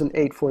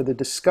 2008 for the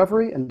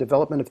discovery and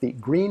development of the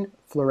green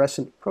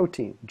fluorescent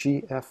protein,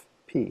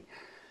 GFP.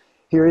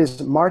 Here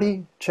is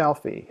Marty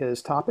Chalfie.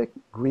 His topic,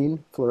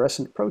 green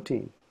fluorescent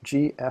protein,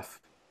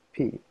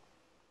 GFP.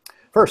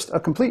 First, a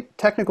complete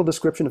technical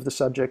description of the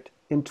subject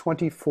in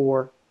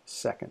 24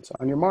 seconds.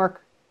 On your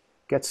mark,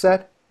 get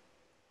set,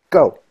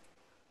 go.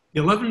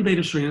 The 11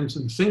 beta strands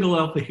in the single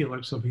alpha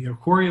helix of the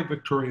Euchoria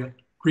victoria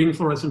green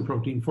fluorescent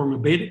protein form a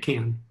beta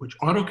can, which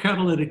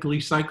autocatalytically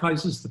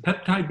cyclizes the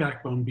peptide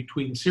backbone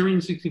between serine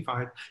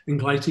 65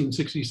 and glycine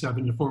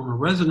 67 to form a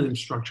resonance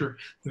structure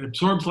that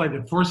absorbs light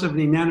at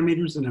 470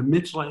 nanometers and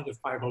emits light at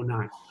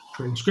 509.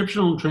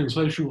 Transcriptional and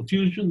translational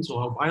fusions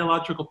allow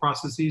biological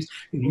processes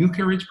in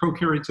eukaryotes,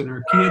 prokaryotes, and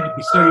archaea to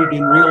be studied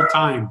in real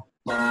time.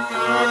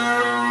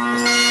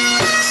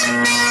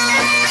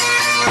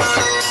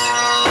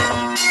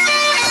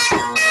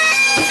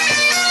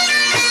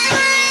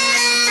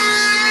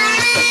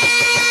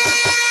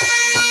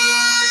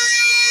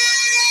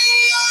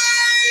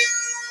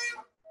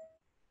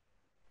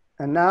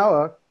 And now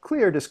a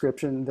clear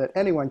description that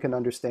anyone can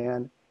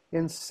understand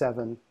in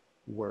 7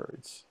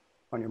 words.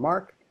 On your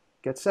mark,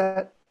 get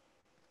set,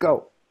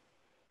 go.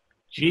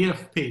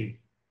 GFP,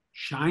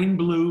 shine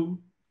blue,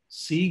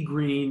 see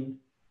green,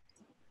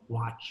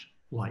 watch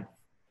light.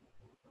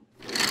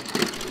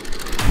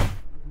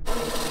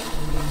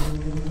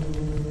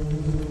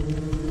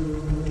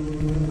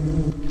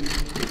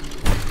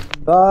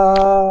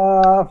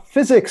 The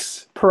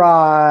Physics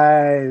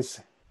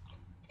Prize.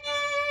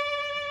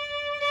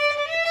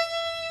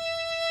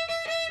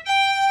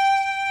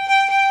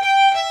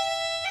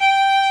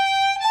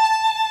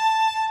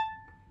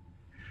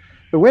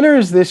 The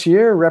winners this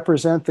year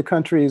represent the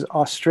countries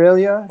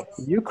Australia,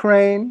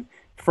 Ukraine,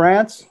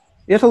 France,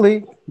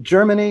 Italy,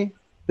 Germany,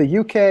 the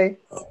UK,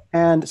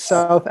 and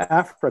South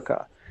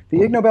Africa.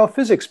 The Ig Nobel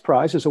Physics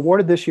Prize is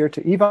awarded this year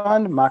to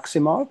Ivan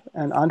Maximov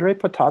and Andrei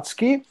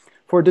Pototsky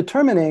for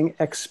determining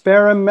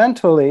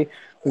experimentally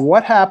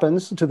what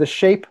happens to the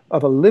shape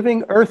of a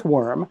living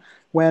earthworm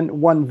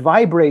when one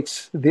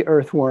vibrates the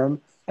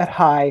earthworm at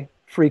high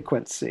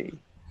frequency.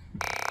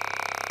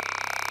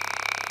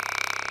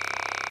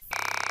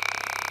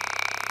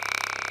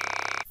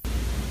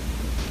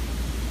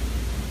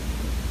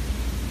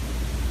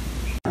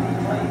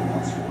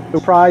 The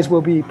prize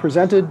will be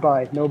presented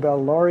by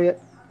Nobel laureate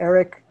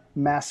Eric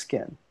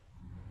Maskin.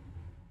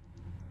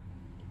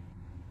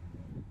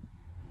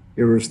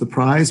 Here is the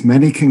prize.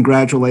 Many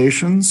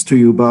congratulations to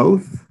you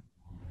both.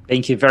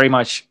 Thank you very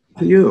much.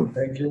 To you.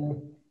 Thank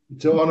you.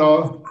 It's an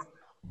honor.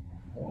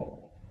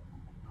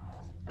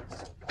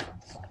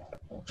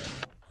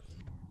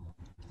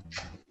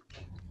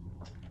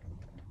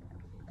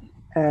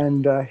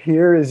 And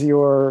here is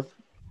your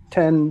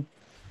 $10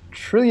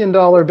 trillion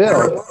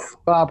bill,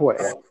 Zimbabwe.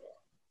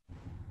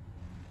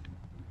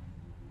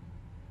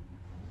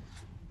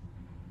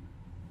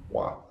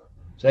 Wow.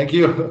 Thank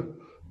you.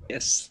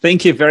 Yes,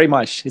 thank you very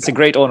much. It's a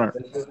great honor.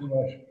 Thank you very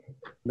much.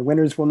 The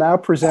winners will now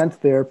present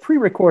their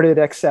pre-recorded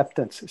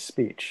acceptance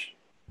speech.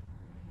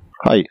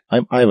 Hi,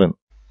 I'm Ivan.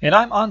 And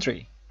I'm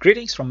Andre.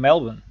 Greetings from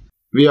Melbourne.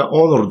 We are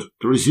honored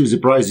to receive the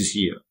prize this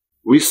year.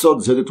 We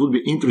thought that it would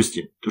be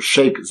interesting to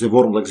shake the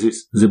worm like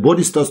this. The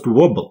body starts to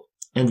wobble,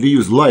 and we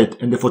use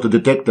light and a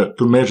photodetector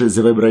to measure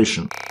the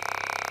vibration.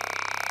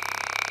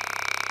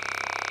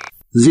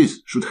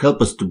 This should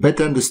help us to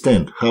better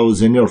understand how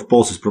the nerve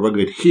pulses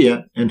propagate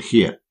here and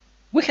here.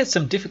 We had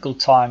some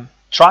difficult time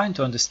trying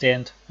to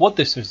understand what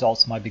these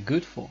results might be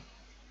good for.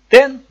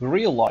 Then we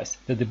realized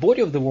that the body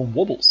of the worm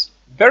wobbles,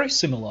 very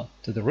similar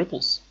to the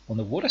ripples on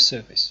the water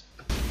surface.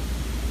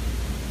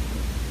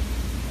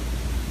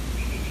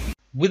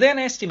 We then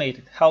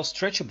estimated how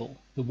stretchable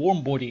the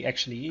worm body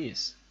actually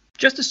is.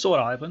 Just to start,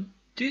 Ivan,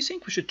 do you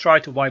think we should try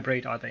to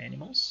vibrate other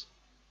animals?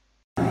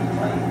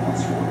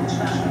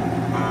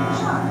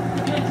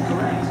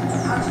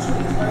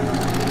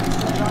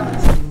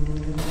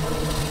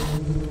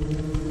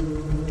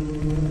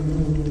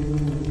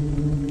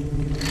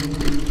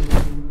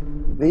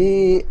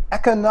 The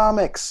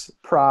Economics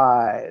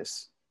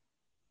Prize.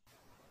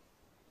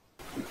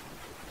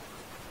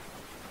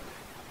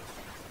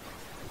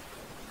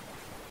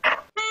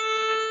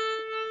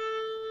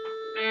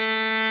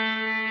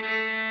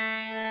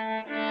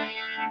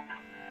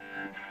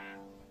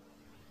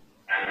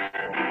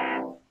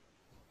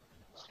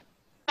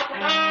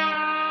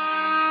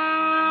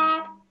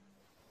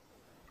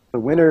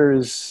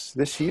 winners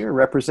this year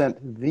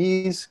represent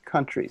these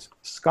countries: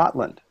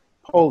 Scotland,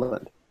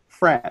 Poland,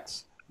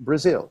 France,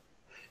 Brazil,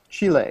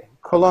 Chile,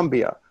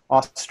 Colombia,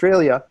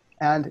 Australia,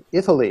 and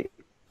Italy.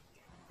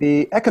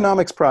 The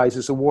Economics Prize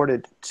is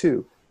awarded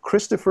to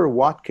Christopher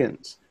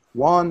Watkins,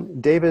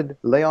 Juan David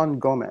Leon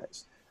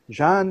Gomez,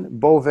 Jean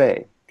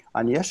Beauvais,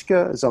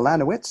 Agnieszka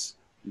Zelanowicz,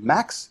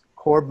 Max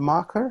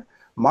Korbmacher,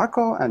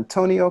 Marco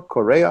Antonio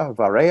Correa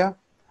Varela,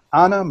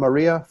 Ana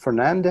Maria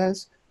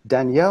Fernandez,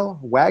 Danielle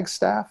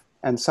Wagstaff,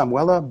 and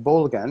Samuela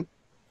Bolgan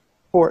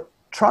for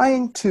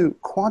trying to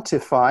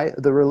quantify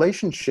the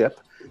relationship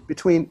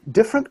between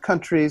different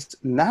countries'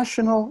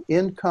 national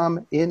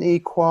income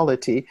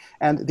inequality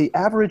and the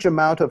average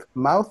amount of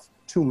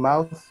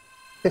mouth-to-mouth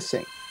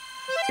kissing.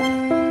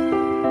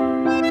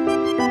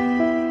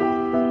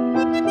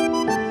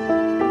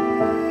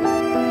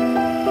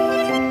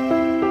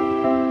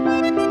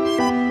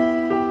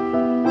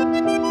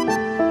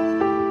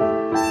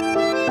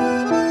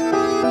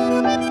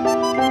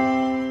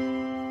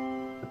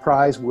 The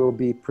prize will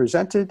be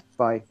presented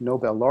by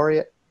Nobel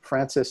laureate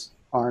Frances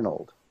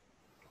Arnold.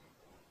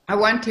 I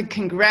want to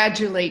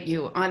congratulate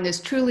you on this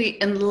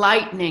truly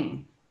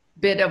enlightening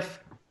bit of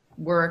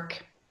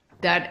work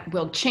that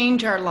will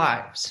change our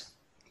lives.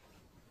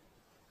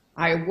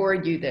 I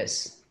award you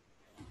this.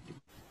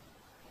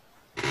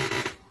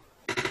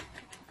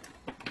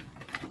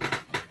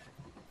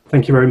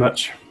 Thank you very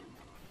much.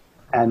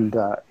 And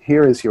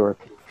here is your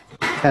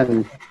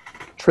 $10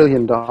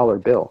 trillion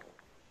bill.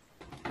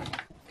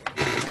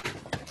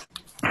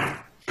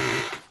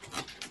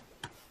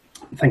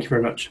 Thank you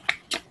very much.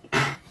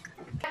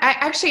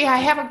 I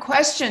have a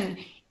question.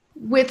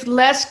 With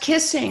less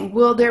kissing,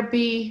 will there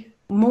be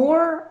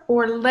more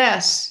or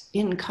less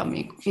income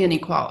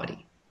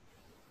inequality?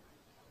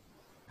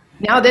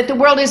 Now that the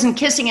world isn't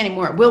kissing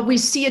anymore, will we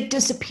see it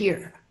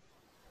disappear?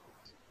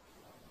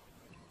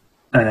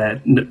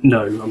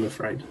 No, I'm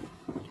afraid.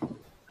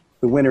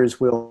 The winners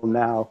will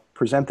now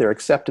present their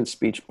acceptance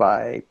speech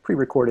by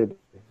pre-recorded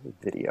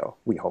video,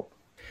 we hope.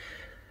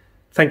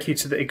 Thank you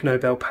to the Ig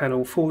Nobel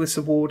panel for this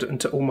award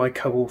and to all my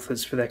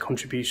co-authors for their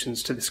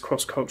contributions to this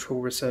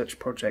cross-cultural research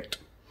project.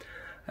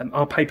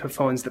 Our paper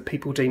finds that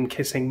people deem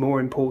kissing more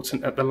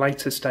important at the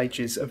later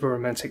stages of a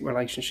romantic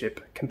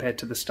relationship compared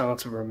to the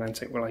start of a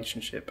romantic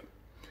relationship.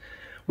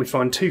 We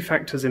find two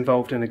factors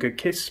involved in a good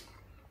kiss: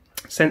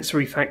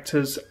 sensory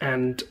factors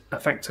and a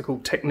factor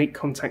called technique,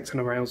 contact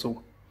and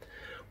arousal.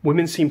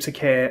 Women seem to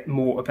care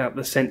more about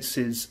the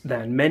senses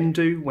than men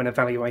do when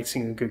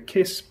evaluating a good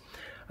kiss,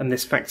 and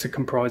this factor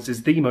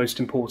comprises the most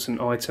important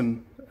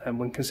item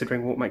when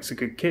considering what makes a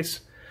good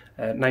kiss,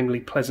 namely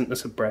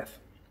pleasantness of breath.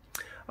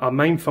 Our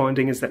main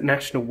finding is that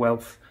national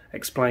wealth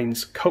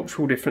explains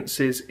cultural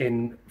differences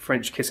in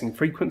French kissing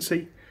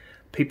frequency.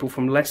 People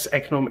from less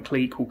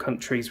economically equal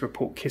countries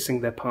report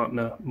kissing their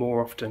partner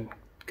more often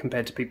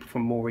compared to people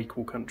from more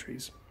equal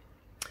countries.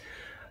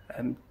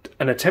 An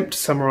attempt to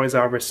summarise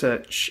our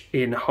research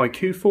in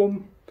haiku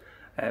form: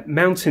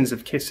 mountains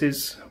of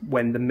kisses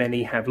when the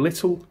many have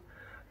little,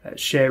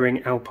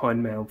 sharing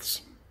alpine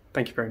mouths.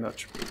 Thank you very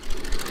much.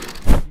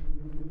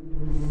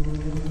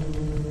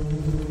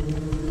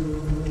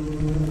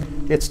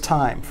 It's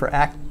time for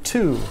Act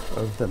 2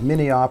 of the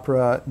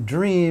mini-opera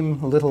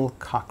Dream Little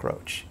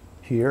Cockroach.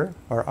 Here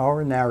are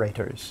our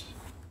narrators.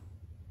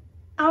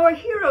 Our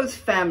hero's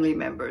family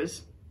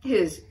members,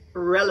 his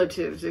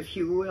relatives if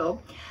you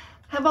will,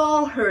 have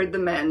all heard the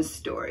man's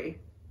story.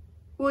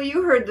 Well,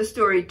 you heard the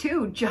story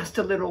too just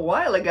a little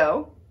while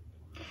ago.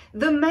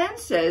 The man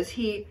says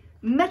he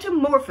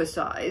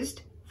metamorphosized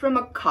from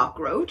a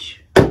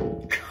cockroach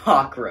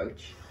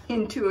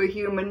into a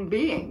human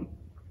being.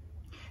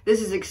 This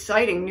is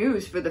exciting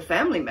news for the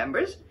family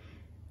members.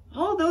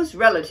 All those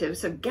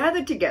relatives have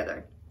gathered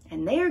together,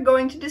 and they are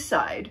going to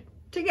decide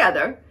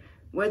together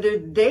whether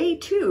they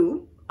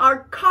too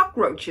are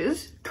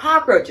cockroaches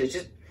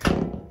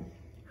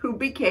who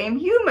became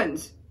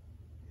humans.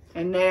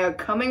 And they are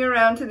coming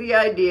around to the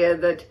idea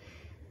that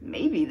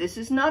maybe this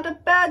is not a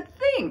bad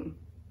thing.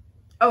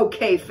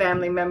 Okay,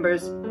 family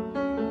members,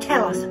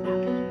 tell us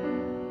about it.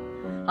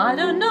 I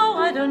don't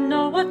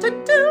know what to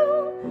do.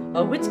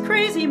 Oh, it's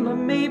crazy, but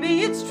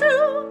maybe it's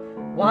true.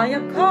 Why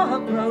a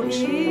cockroach?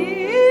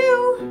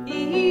 Ew,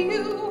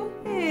 ew,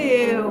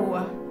 ew.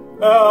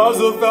 As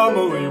a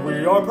family,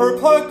 we are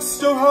perplexed.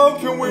 So how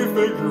can we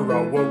figure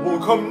out what will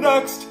come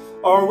next?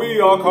 Are we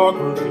all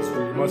cockroaches?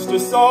 We must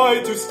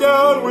decide to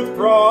stand with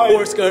pride.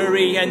 Or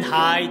scurry and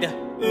hide.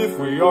 If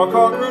we are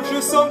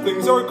cockroaches, some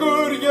things are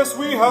good. Yes,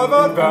 we have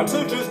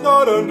advantages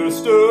not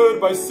understood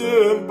by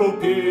simple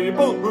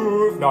people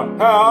who've not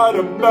had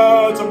a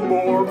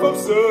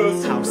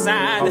metamorphosis. How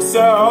sad. How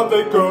sad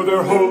they go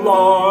their whole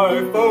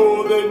life.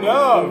 Oh, they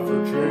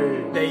never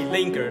change. They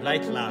linger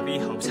like lovey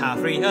hopes,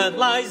 half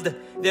realized.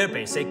 Their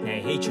basic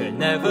nature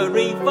never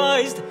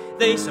revised.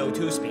 They, so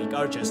to speak,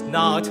 are just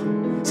not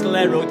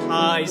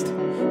sclerotized.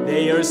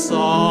 They are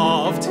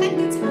soft.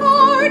 And it's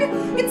hard,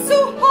 it's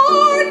so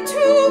hard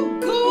to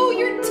go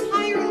your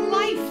entire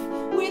life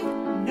with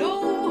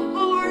no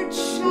hard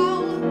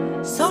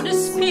shell, so to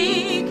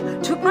speak.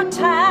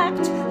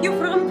 protect you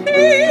from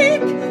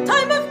peak,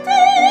 time of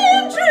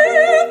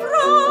danger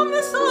from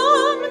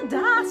some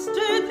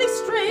dastardly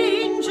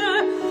stranger.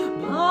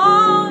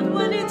 But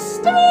when it's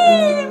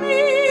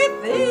steamy,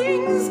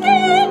 things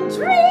get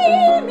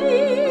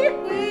dreamy.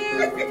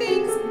 Where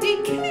things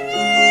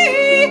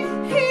decay,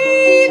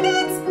 hey,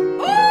 that's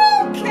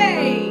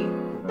okay.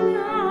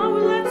 Now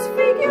let's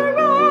figure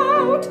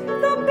out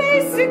the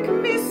basic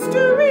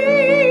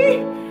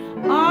mystery.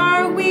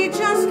 Are we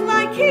just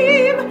like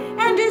him,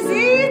 and is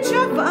each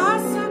of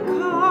us a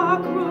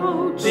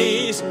cockroach?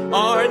 These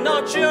are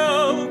not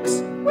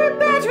jokes. We're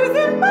better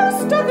than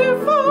most other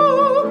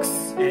folks.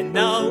 And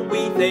now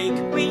we think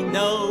we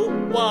know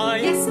why.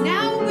 Yes,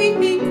 now we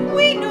think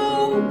we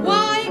know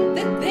why,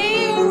 that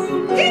they are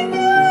only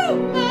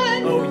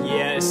human. Oh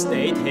yes,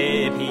 they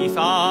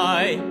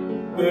typify.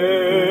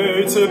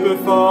 They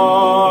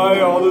typify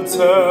all the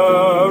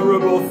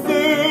terrible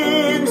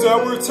things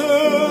that were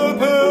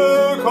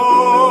typical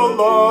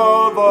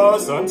of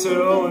us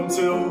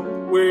until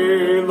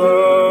we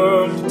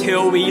learned.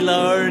 Till we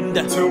learned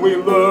the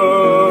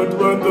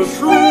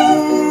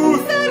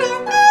truth. That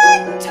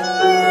our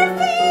entire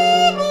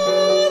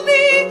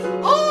family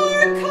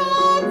are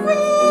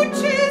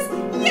cockroaches.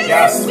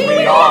 Yes,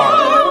 we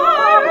are.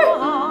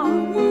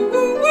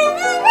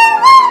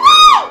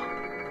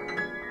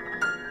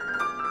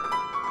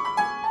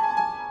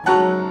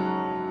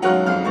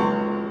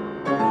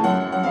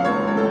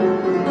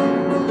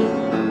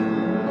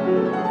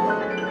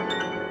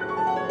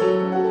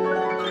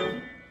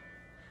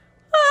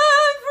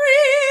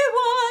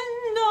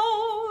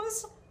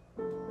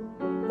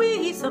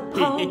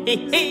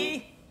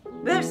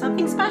 There's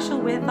something special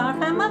with our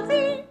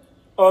family.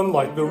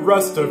 Unlike the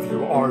rest of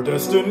you, our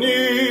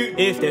destiny.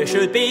 If there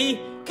should be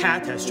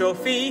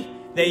catastrophe,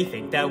 they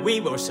think that we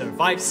will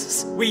survive.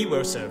 We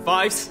will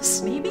survive.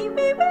 Maybe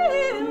we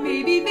will.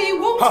 Maybe they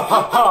won't. Ha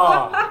ha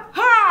ha!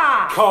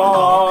 Ha!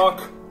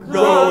 Cockroach!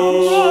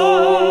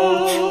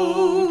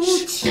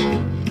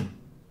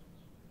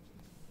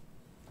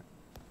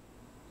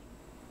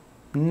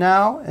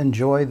 Now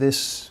enjoy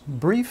this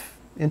brief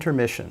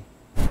intermission.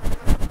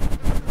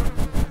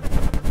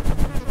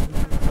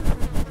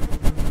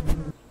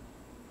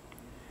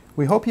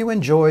 We hope you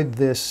enjoyed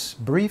this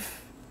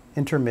brief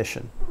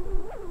intermission.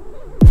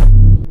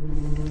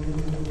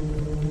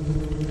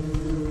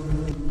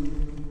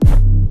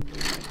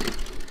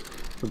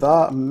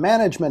 The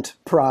Management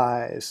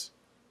Prize.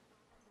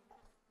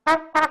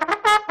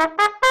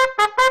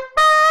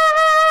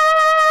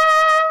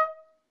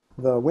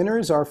 The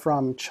winners are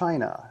from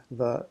China.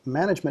 The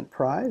Management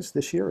Prize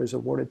this year is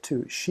awarded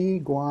to Shi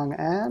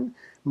Guang'an,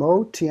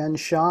 Mo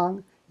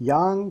Tianxiang,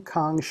 Yang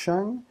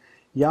Kangsheng,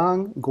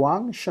 Yang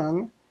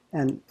Guangsheng,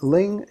 and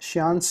Ling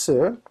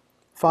Xiansi,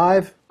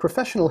 5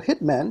 professional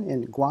hitmen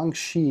in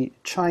Guangxi,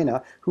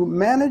 China, who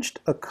managed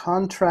a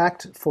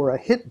contract for a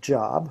hit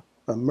job,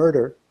 a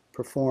murder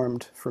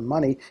performed for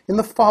money, in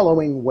the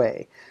following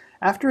way.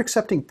 After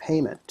accepting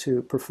payment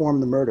to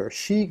perform the murder,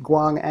 Shi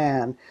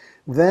Guang'an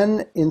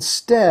then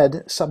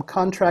instead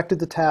subcontracted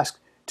the task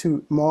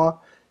to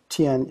Mo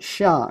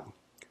Tianxiang,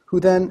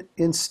 who then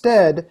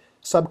instead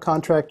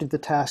subcontracted the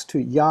task to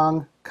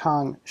Yang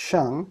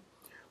Kangsheng,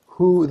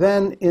 who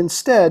then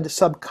instead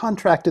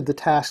subcontracted the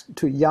task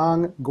to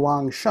Yang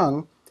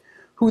Guangsheng,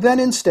 who then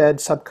instead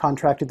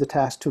subcontracted the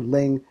task to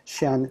Ling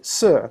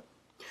Xiansi,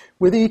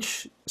 with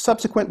each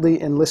subsequently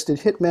enlisted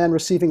hitman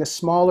receiving a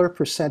smaller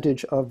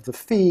percentage of the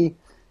fee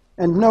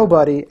and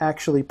nobody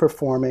actually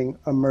performing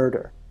a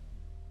murder.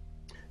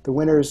 The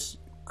winners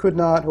could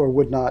not or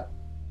would not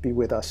be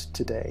with us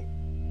today.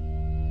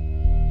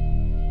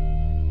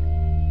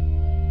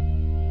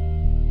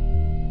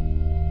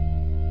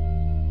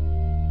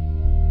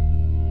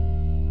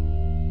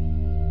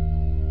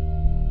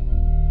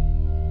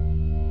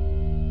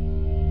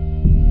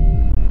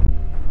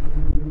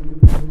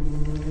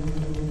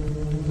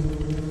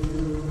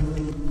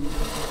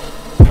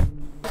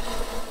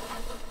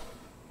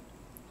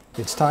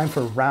 It's time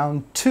for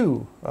round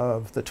 2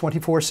 of the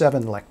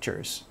 24/7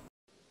 lectures.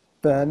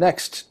 The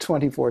next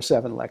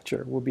 24/7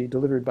 lecture will be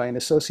delivered by an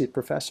associate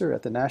professor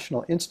at the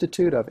National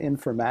Institute of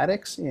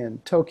Informatics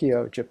in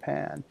Tokyo,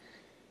 Japan.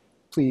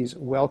 Please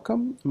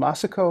welcome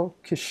Masako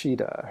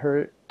Kishida.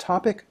 Her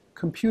topic,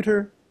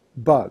 computer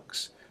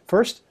bugs.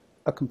 First,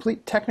 a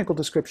complete technical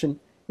description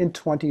in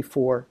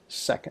 24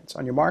 seconds.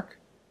 On your mark,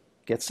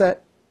 get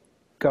set,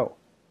 go.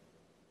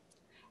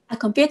 A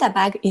computer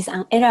bug is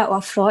an error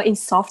or flaw in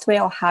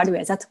software or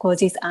hardware that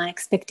causes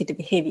unexpected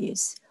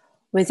behaviors.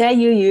 Whether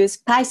you use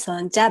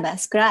Python, Java,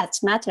 Scratch,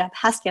 MATLAB,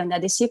 Haskell,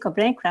 Nadeshiko,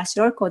 Braincrash,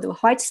 LOLcode, or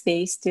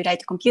Whitespace to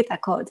write computer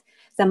code,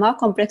 the more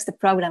complex the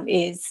program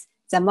is,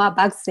 the more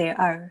bugs there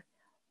are.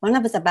 One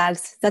of the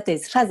bugs that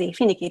is fuzzy,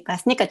 finicky,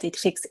 persnickety to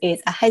fix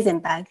is a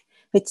Heisenberg,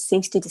 which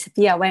seems to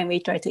disappear when we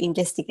try to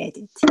investigate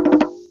it.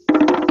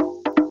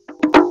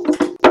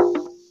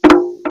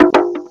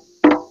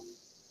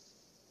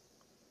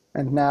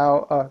 And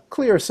now a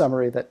clear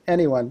summary that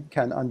anyone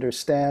can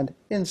understand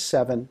in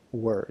 7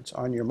 words.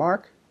 On your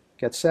mark,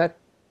 get set,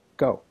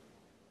 go.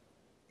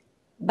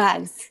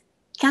 Bugs.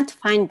 can't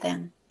find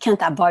them,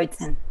 can't avoid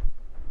them.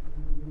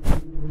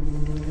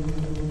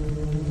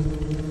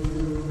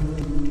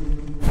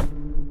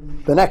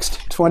 The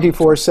next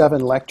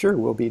 24/7 lecture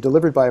will be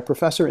delivered by a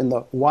professor in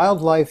the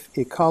Wildlife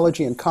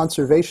Ecology and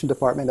Conservation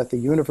Department at the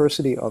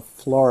University of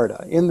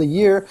Florida. In the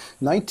year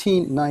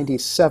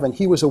 1997,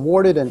 he was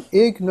awarded an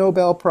Ig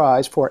Nobel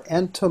Prize for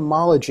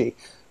entomology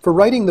for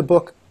writing the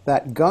book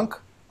That Gunk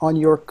on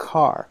Your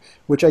Car,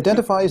 which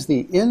identifies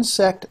the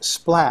insect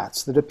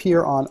splats that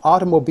appear on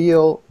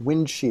automobile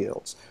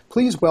windshields.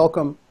 Please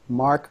welcome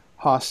Mark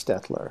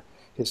Hostetler.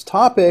 His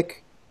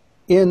topic,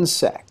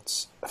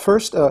 insects.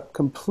 First, a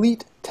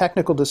complete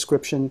technical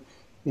description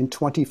in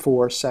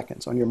 24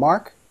 seconds. On your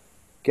mark,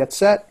 get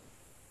set,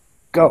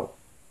 go.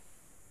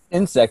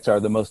 Insects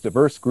are the most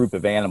diverse group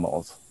of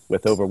animals,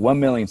 with over 1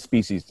 million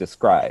species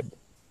described.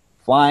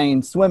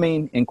 Flying,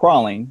 swimming, and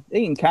crawling,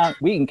 we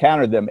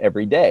encounter them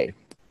every day,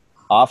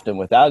 often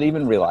without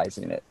even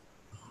realizing it.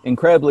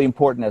 Incredibly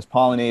important as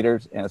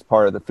pollinators and as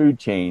part of the food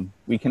chain,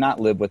 we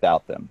cannot live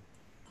without them.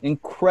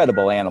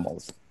 Incredible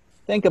animals.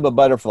 Think of a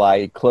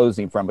butterfly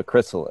closing from a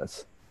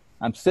chrysalis.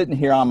 I'm sitting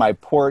here on my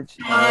porch,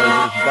 and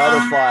there's just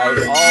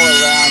butterflies all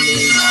around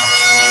me,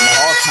 and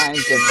all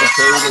kinds of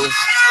cicadas.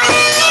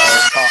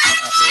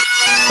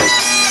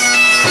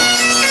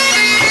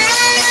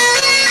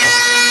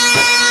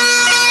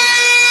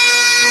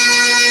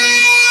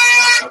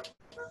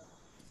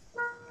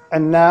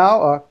 And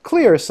now a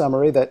clear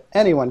summary that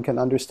anyone can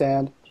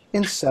understand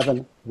in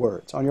 7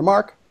 words. On your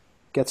mark,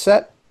 get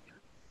set,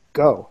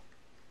 go.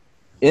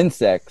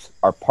 Insects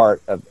are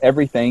part of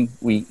everything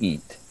we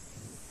eat.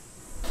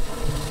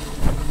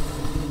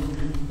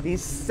 The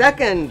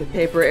second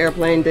paper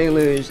airplane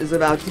deluge is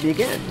about to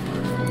begin.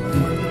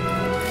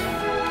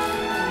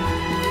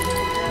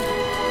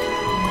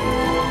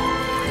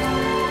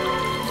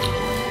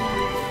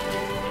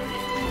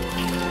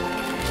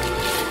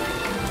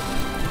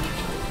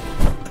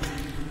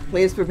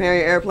 Please prepare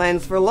your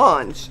airplanes for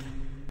launch.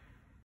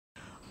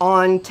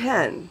 On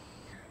 10,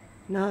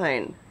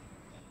 9,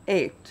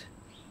 8,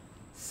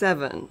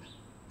 7,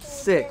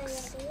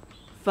 6,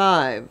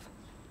 5,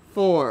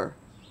 4,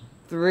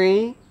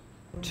 3,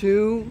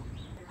 2,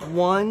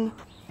 1,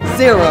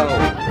 0.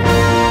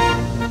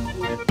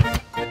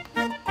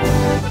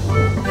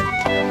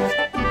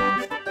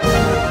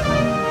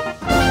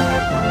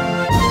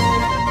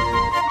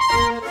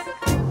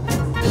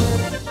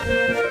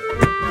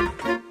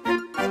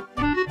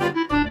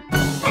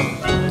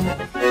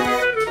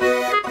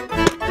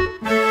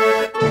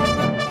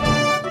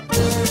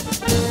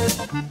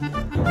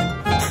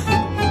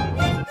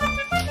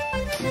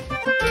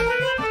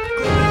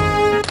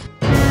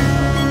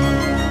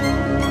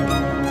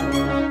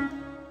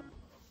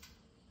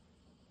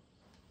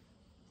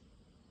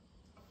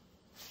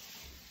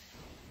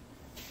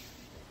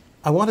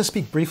 I want to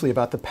speak briefly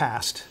about the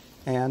past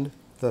and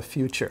the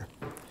future.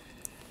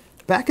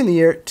 Back in the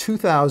year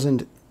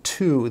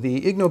 2002,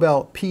 the Ig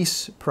Nobel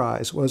Peace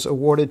Prize was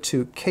awarded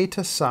to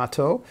Keita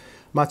Sato,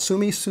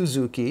 Matsumi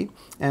Suzuki,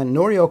 and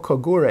Norio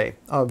Kogure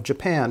of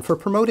Japan for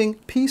promoting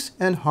peace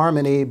and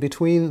harmony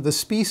between the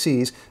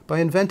species by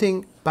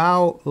inventing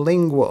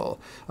Baolingual,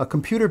 a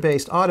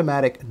computer-based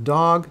automatic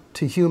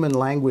dog-to-human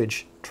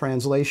language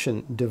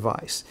translation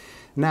device.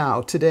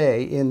 Now,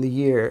 today, in the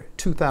year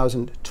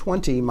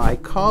 2020, my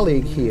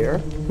colleague here,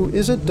 who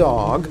is a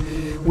dog,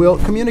 will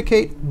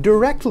communicate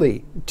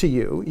directly to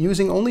you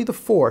using only the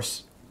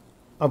force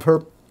of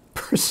her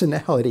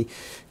personality.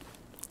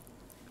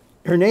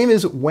 Her name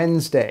is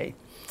Wednesday.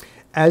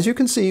 As you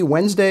can see,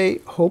 Wednesday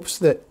hopes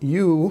that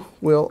you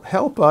will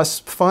help us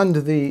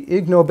fund the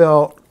Ig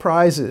Nobel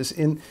Prizes.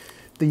 In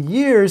the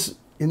years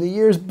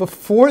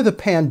before the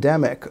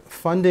pandemic,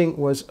 funding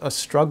was a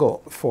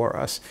struggle for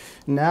us.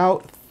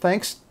 Now,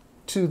 thanks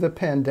to the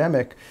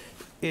pandemic,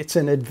 it's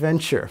an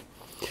adventure.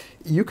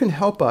 You can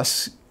help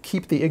us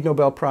keep the Ig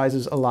Nobel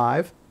Prizes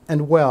alive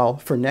and well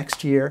for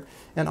next year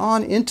and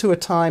on into a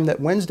time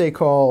that Wednesday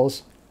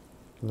calls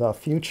the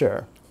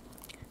future.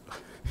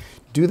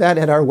 Do that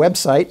at our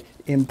website,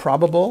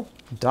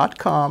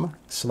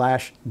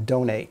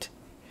 improbable.com/donate.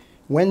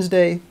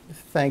 Wednesday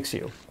thanks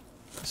you.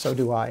 So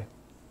do I.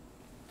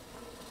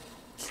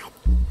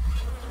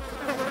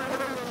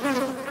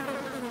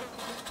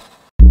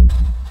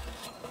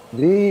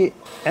 The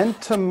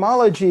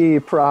Entomology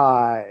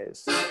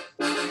Prize.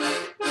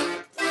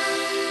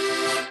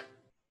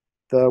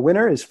 The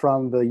winner is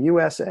from the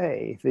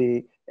USA.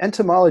 The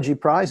Entomology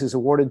Prize is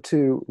awarded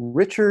to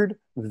Richard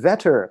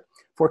Vetter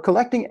for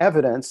collecting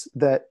evidence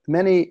that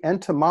many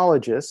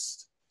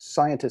entomologists,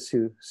 scientists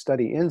who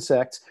study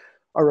insects,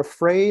 are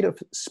afraid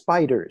of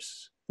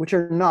spiders, which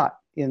are not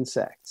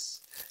insects.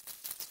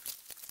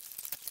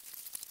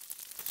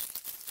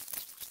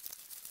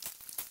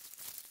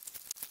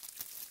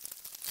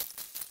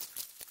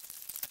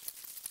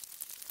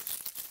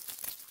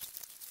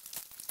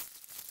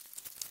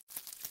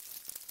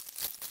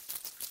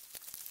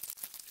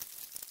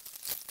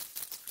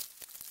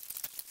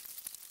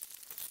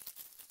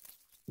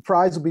 The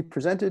prize will be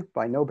presented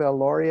by Nobel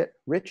laureate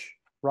Rich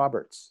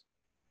Roberts.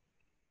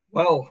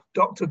 Well,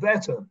 Dr.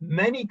 Vetter,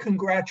 many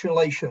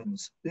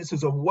congratulations. This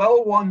is a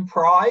well-won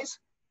prize,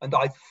 and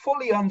I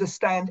fully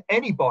understand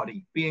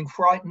anybody being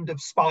frightened of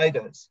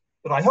spiders,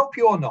 but I hope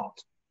you're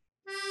not.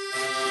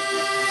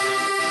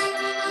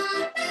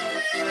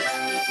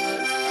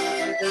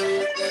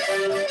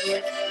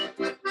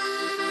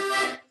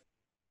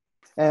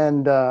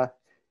 And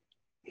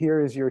here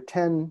is your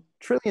 $10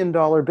 trillion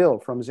bill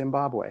from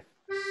Zimbabwe.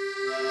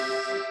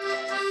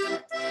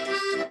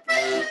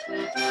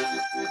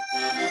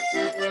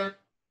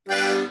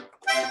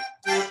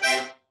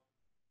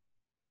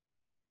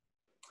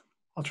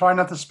 I'll try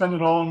not to spend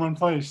it all in one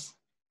place.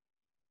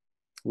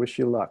 Wish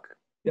you luck.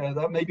 Yeah,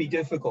 that may be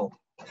difficult.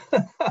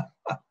 And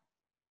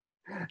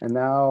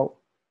now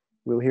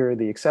we'll hear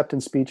the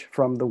acceptance speech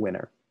from the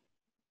winner.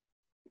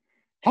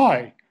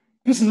 Hi,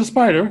 this is a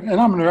spider,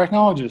 and I'm an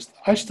arachnologist.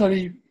 I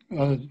study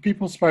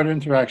people-spider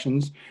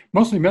interactions,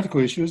 mostly medical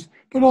issues,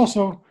 but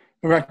also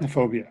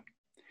arachnophobia.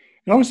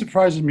 It always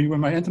surprises me when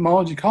my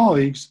entomology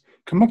colleagues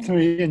come up to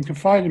me and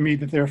confide in me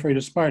that they're afraid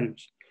of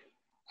spiders.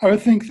 I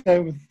would think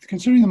that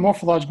considering the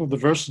morphological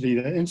diversity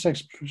that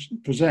insects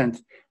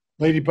present,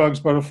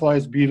 ladybugs,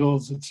 butterflies,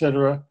 beetles,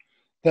 etc.,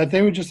 that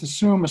they would just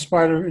assume a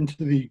spider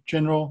into the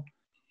general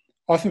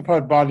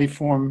arthropod body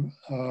form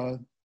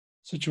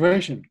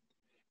situation.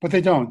 But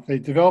they don't. They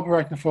develop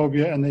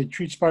arachnophobia and they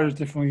treat spiders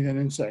differently than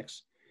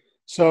insects.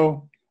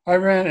 So I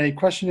ran a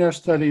questionnaire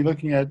study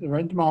looking at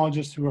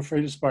entomologists who are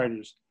afraid of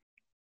spiders.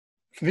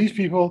 For these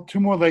people, 2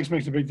 more legs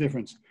makes a big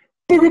difference.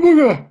 Booga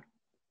booga!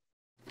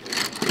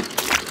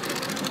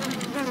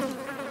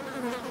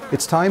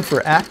 It's time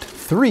for Act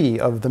 3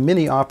 of the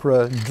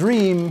mini-opera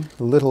Dream,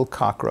 Little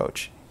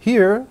Cockroach.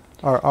 Here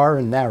are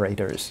our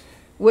narrators.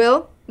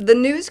 Well, the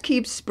news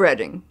keeps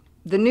spreading.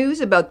 The news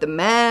about the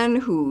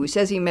man who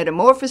says he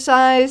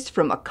metamorphosized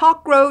from a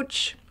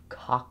cockroach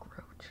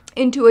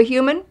into a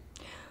human.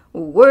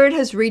 Word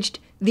has reached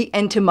the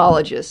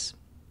entomologists.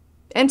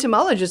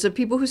 Entomologists are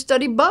people who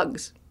study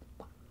bugs.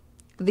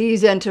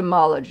 These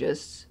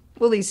entomologists,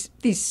 well, these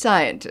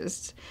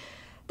scientists,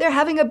 they're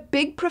having a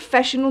big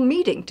professional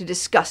meeting to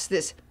discuss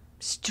this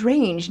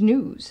strange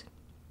news.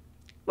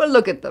 Well,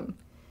 look at them.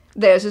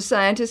 There's a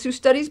scientist who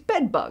studies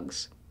bed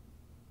bugs,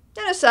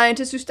 and a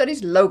scientist who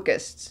studies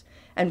locusts,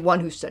 and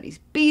one who studies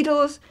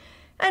beetles,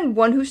 and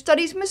one who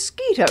studies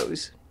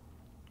mosquitoes.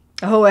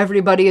 Oh,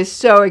 everybody is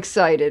so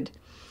excited.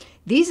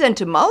 These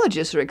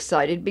entomologists are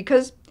excited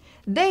because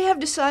they have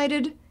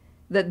decided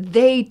that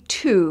they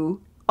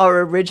too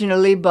are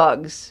originally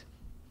bugs.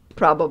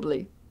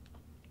 Probably.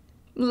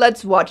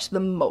 Let's watch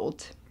them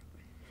molt.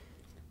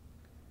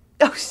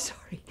 Oh,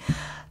 sorry.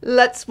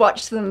 Let's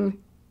watch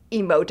them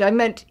emote. I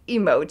meant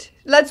emote.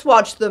 Let's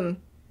watch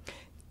them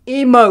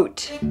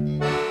emote.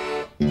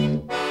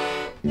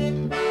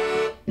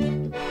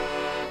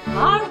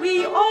 Are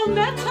we all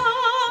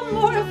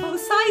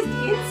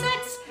metamorphosized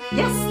insects?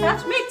 Yes,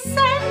 that makes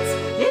sense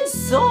in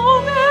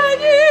so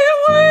many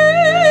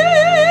ways.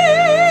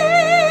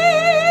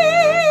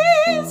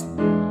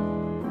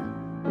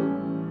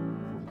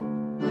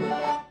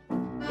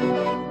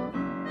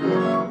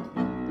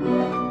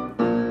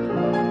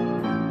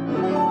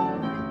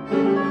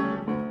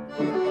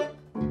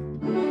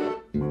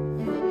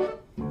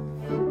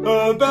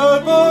 A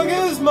bed bug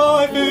is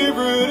my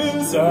favorite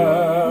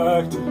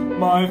insect.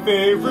 My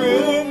favorite,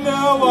 and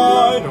now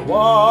I know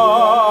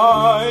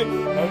why.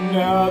 And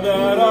now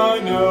that I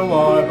know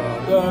I'm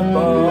a bed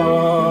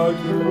bug,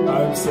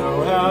 I'm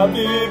so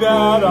happy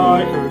that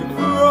I could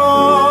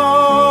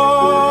cry.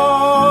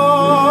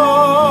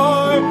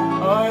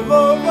 I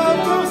love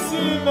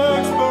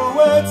Leptosimex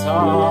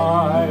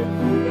poetae,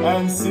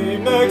 and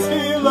Cimex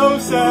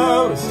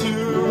Philocellus too.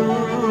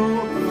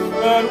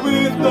 And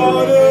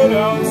without an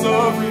ounce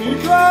of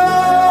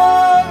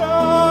regret,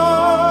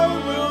 I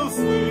will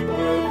sleep with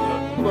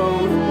them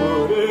both,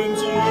 wouldn't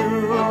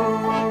you?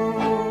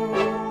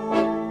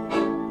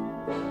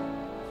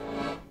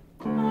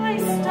 I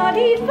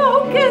studied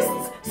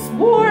locusts,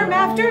 swarm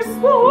after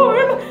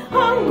swarm,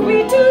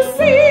 hungry to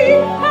see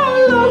how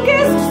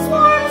locust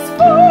swarms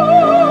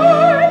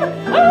form.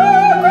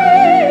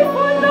 Hungry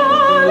for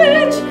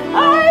knowledge, I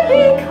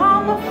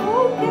become a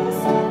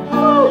focused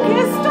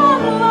on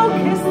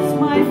locusts,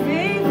 my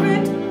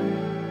favorite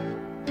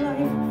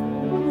life.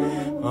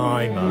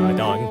 I'm a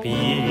dung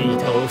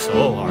beetle,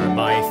 so are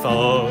my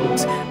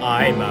folks.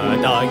 I'm a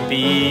dung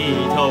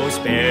beetle,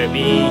 spare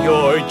me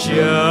your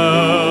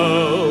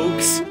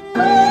jokes.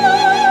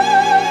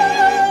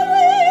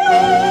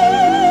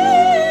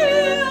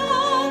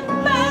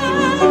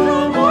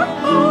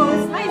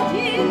 Metamorphosized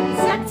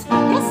insects,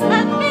 yes,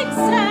 that makes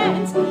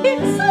sense in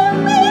so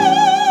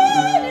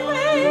many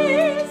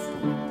ways.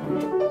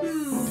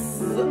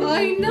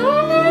 I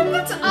know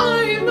that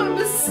I'm a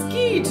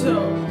mosquito.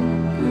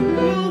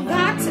 Well,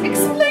 that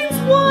explains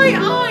why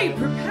I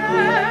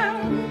prepare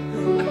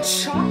a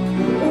chop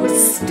or a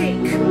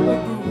steak or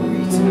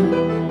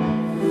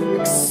burrito.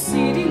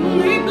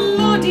 Exceedingly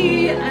bloody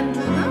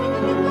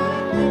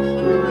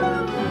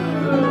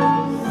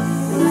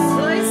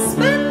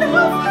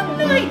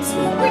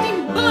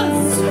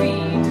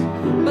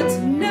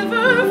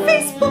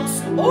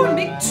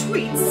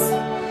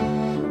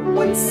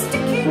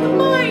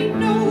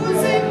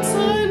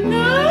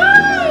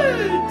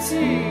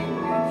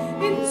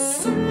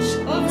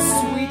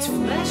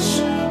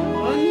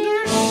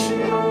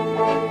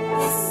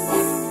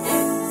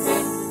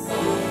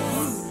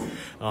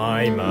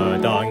I'm a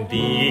dung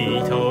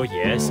beetle,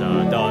 yes,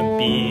 a dung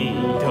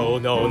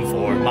beetle, known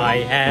for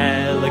my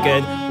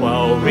elegant,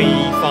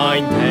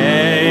 well-refined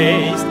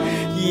taste.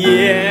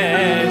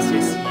 Yes,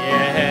 yes,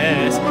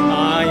 yes,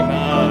 I'm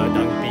a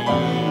dung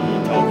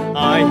beetle.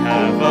 I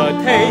have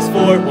a taste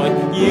for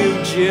what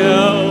you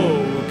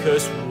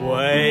jokers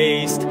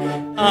waste.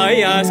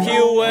 I ask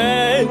you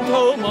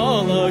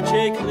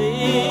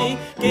entomologically,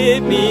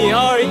 give me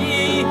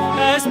R-E-S-P-E-C-T.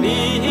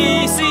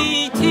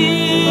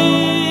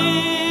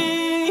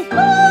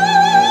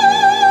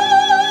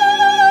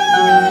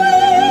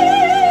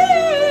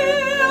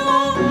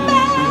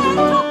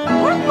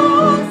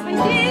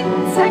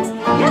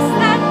 Yes,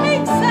 that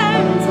makes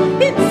sense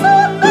in so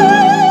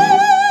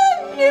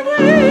many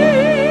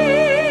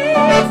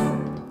ways.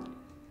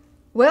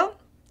 Well,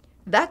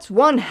 that's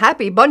one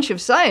happy bunch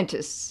of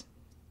scientists.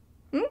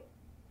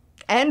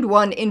 And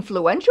one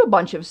influential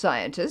bunch of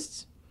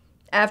scientists.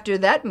 After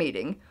that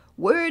meeting,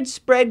 word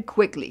spread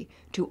quickly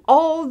to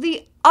all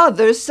the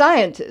other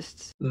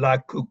scientists. La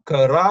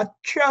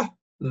cucaracha,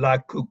 la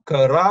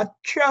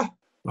cucaracha.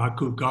 La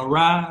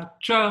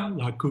cucaracha,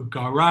 la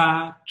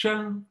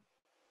cucaracha.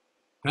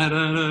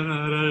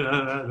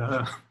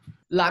 Da-da-da-da-da-da-da.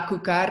 La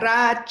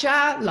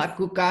cucaracha, la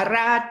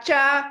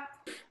cucaracha.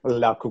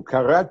 La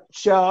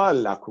cucaracha,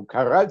 la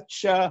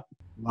cucaracha.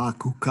 La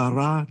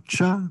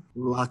cucaracha,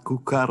 la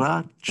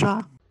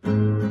cucaracha.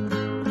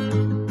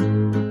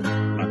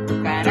 La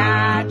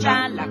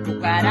cucaracha, la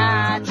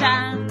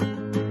cucaracha.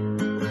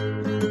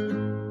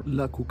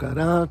 La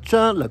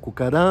cucaracha, la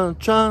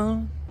cucaracha.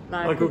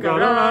 La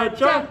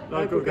cucaracha,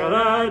 la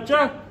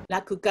cucaracha.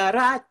 La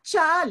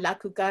cucaracha, la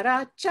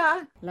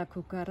cucaracha. La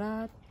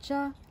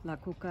cucaracha, la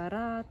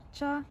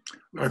cucaracha.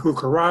 La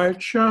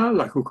cucaracha,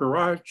 la cucaracha. La cucaracha, la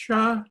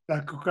cucaracha.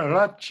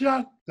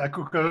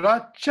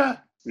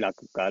 La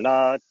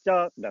cucaracha,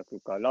 la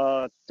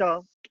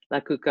cucaracha.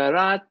 La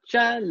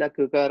cucaracha, la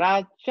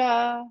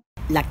cucaracha.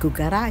 La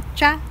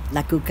cucaracha,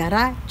 la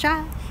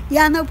cucaracha,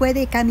 ya no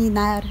puede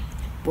caminar,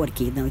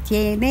 porque no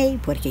tiene,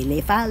 porque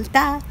le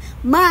falta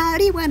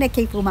marihuana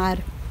que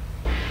fumar.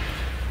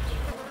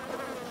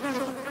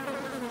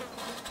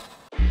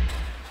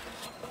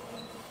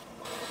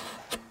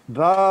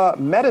 The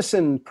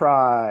Medicine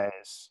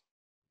Prize.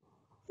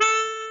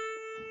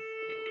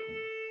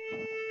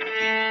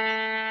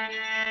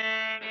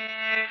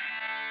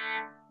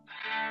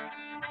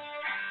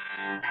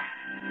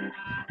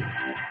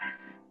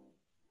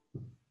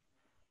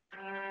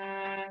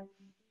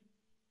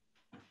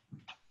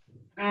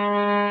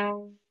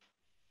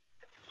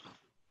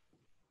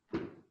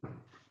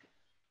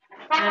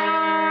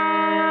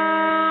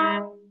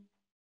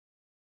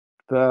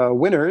 The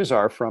winners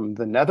are from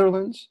the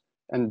Netherlands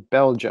and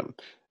Belgium.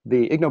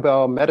 The Ig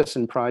Nobel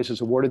Medicine Prize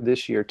is awarded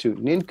this year to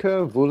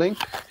Nienke Voelink,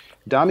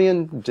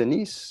 Damien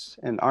Denis,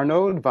 and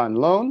Arnaud van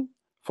Loon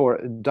for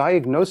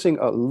diagnosing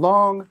a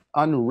long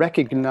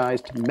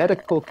unrecognized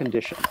medical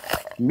condition,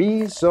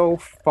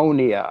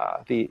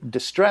 misophonia, the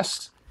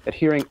distress at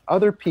hearing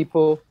other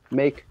people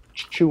make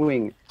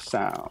chewing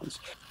sounds.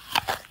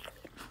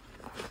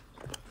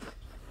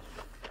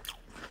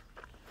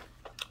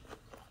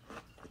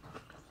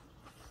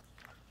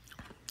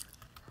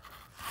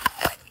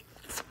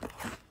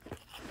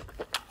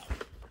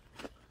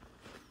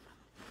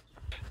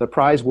 The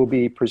prize will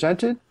be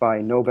presented by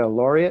Nobel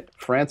laureate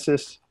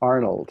Frances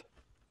Arnold.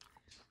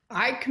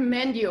 I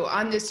commend you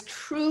on this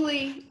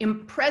truly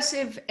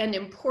impressive and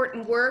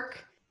important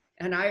work,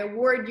 and I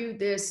award you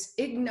this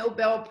Ig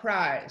Nobel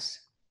Prize.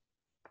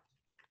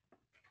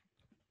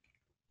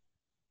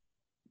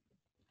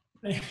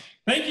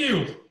 Thank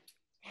you.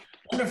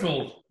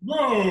 Wonderful.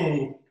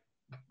 Whoa.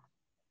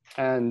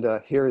 And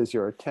here is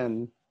your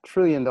 $10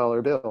 trillion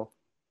bill.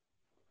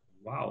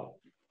 Wow.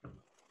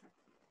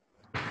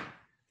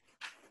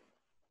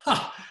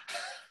 Ha.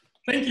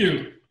 Thank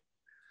you.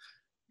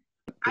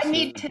 I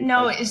need to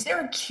know, is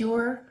there a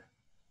cure?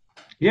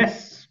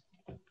 Yes,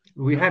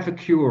 we have a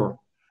cure.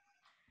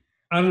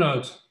 I don't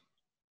know.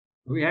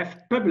 We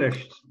have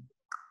published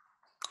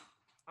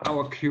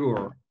our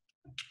cure.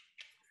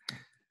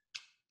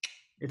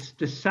 It's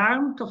the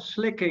sound of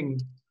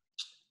slicking.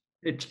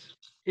 It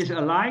is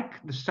alike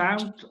the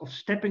sound of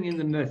stepping in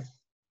the mud.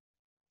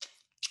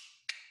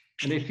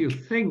 And if you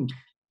think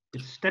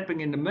it's stepping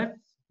in the mud,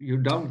 you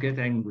don't get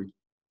angry.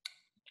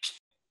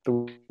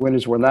 The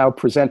winners will now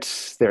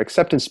present their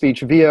acceptance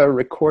speech via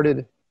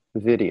recorded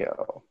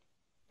video.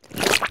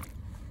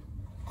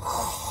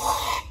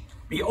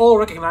 We all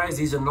recognize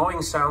these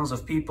annoying sounds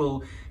of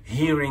people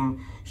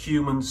hearing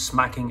humans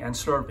smacking and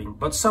slurping,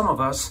 but some of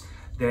us,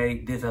 they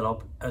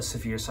develop a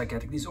severe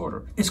psychiatric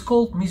disorder. It's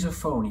called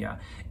misophonia.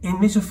 In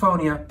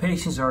misophonia,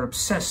 patients are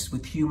obsessed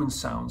with human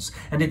sounds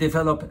and they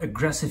develop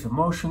aggressive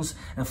emotions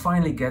and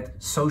finally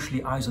get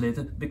socially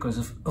isolated because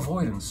of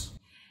avoidance.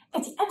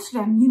 At the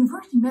Amsterdam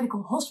University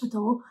Medical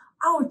Hospital,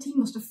 our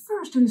team was the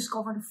first to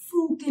discover the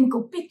full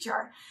clinical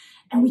picture,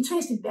 and we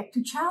traced it back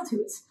to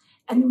childhood.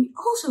 And we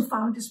also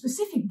found the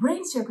specific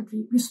brain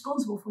circuitry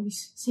responsible for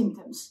these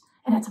symptoms.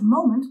 And at the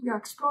moment, we are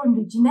exploring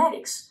the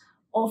genetics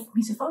of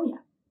misophonia.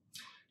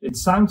 It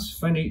sounds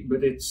funny,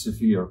 but it's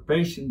severe.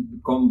 Patients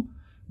become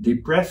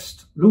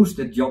depressed, lose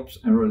their jobs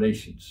and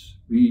relations.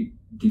 We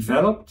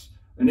developed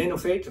an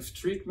innovative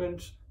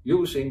treatment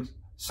using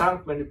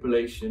sound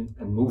manipulation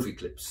and movie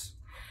clips.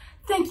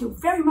 Thank you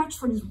very much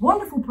for this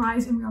wonderful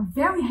prize, and we are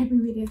very happy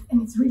with it,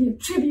 and it's really a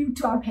tribute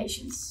to our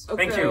patients.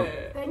 Okay. Thank you.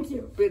 Thank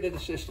you. Binnen de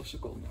 60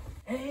 seconden.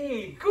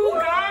 Hey, cool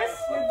guys!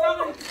 We've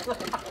done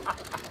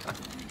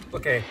it!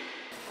 Okay.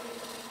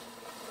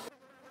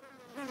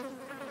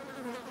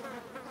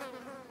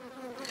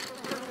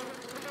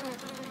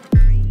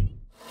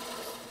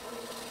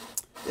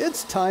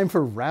 It's time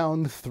for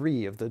round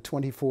 3 of the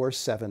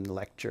 24/7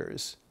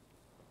 lectures.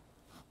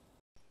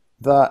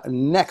 The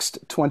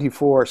next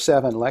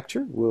 24/7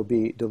 lecture will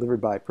be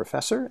delivered by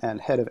Professor and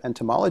Head of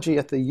Entomology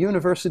at the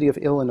University of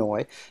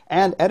Illinois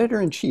and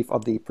Editor-in-Chief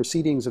of the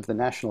Proceedings of the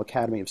National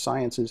Academy of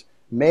Sciences,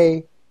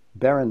 May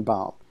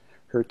Berenbaum.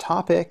 Her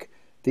topic,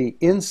 the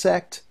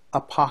insect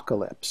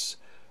apocalypse.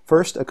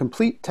 First, a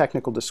complete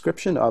technical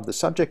description of the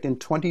subject in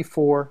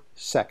 24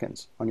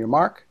 seconds. On your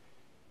mark,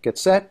 get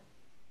set,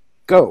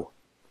 go.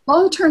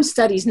 Long-term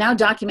studies now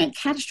document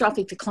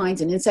catastrophic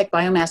declines in insect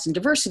biomass and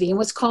diversity in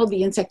what's called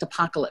the insect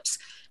apocalypse.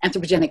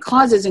 Anthropogenic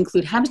causes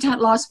include habitat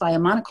loss via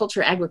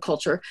monoculture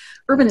agriculture,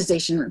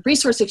 urbanization,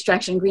 resource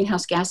extraction, and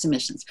greenhouse gas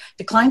emissions.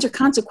 Declines are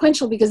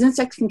consequential because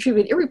insects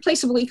contribute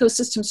irreplaceable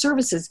ecosystem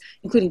services,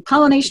 including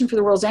pollination for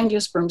the world's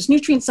angiosperms,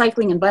 nutrient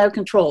cycling, and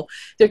biocontrol.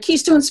 They're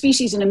keystone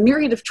species in a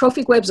myriad of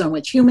trophic webs on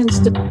which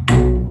humans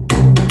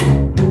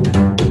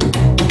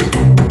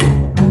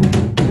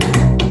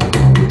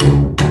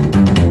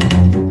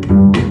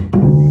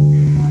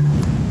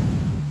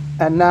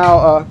And now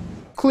a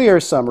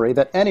clear summary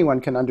that anyone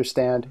can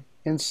understand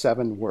in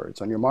 7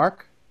 words. On your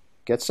mark,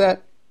 get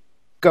set,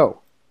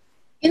 go.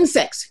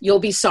 Insects, you'll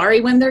be sorry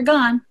when they're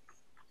gone.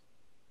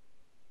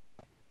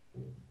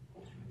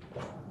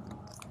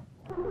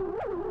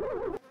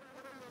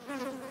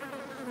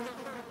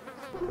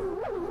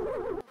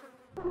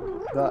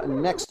 The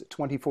next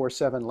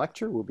 24/7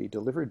 lecture will be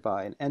delivered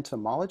by an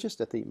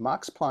entomologist at the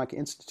Max Planck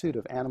Institute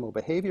of Animal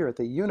Behavior at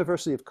the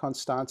University of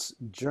Konstanz,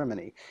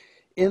 Germany.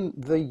 In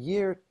the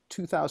year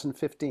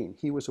 2015,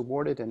 he was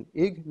awarded an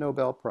Ig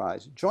Nobel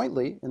Prize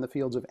jointly in the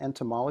fields of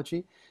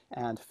entomology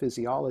and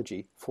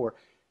physiology for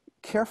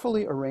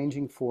carefully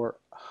arranging for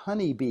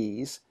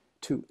honeybees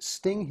to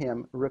sting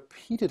him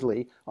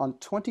repeatedly on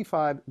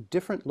 25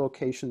 different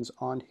locations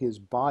on his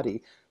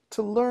body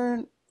to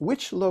learn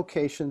which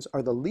locations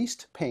are the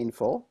least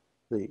painful,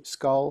 the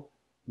skull,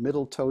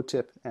 middle toe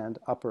tip, and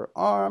upper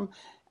arm,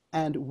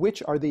 and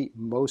which are the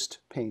most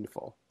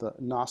painful, the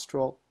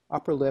nostril,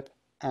 upper lip,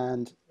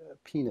 and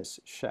penis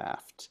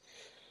shaft.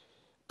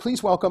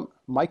 Please welcome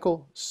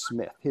Michael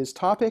Smith. His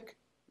topic,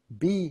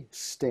 bee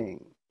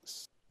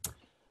stings.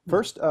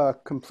 First, a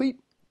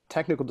complete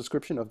technical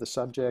description of the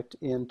subject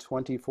in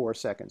 24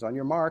 seconds. On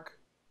your mark,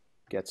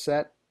 get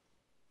set,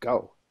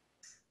 go.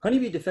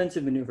 Honeybee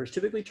defensive maneuvers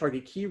typically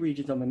target key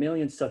regions on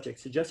mammalian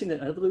subjects, suggesting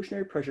that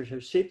evolutionary pressures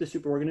have shaped the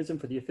superorganism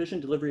for the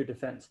efficient delivery of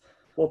defense.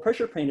 While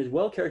pressure pain is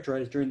well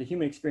characterized during the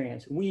human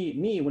experience, we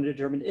want to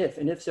determine if,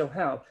 and if so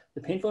how, the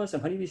painfulness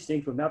of honeybee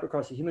stings would map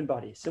across the human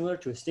body, similar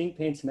to a sting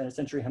pain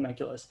sementicensory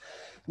homunculus.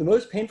 The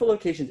most painful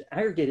locations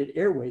aggregated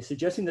airways,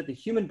 suggesting that the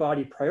human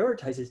body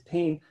prioritizes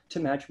pain to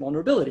match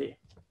vulnerability.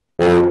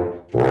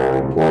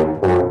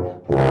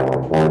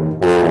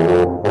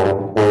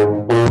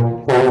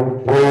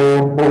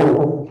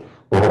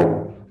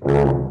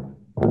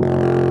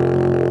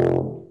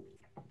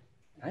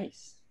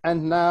 Nice.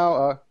 And now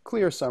a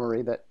clear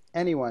summary that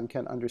anyone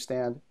can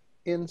understand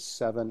in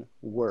 7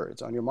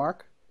 words. On your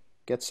mark,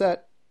 get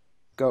set,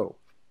 go.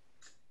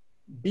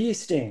 Bee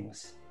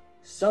stings.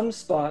 Some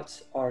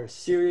spots are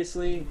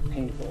seriously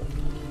painful.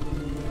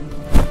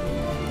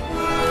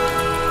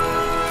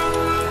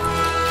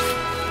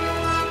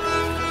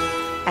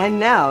 And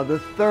now the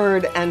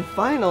 3rd and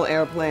final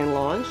airplane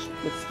launch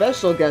with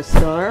special guest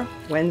star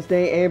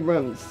Wednesday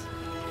Abrams.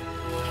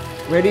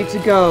 Ready to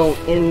go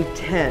in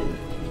 10,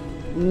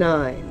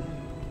 9,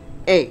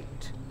 8,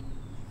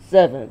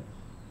 7,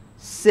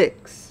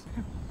 6,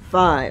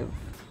 5,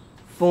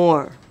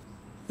 4,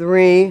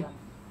 3,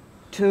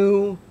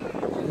 2,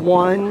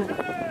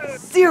 1,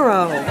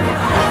 0.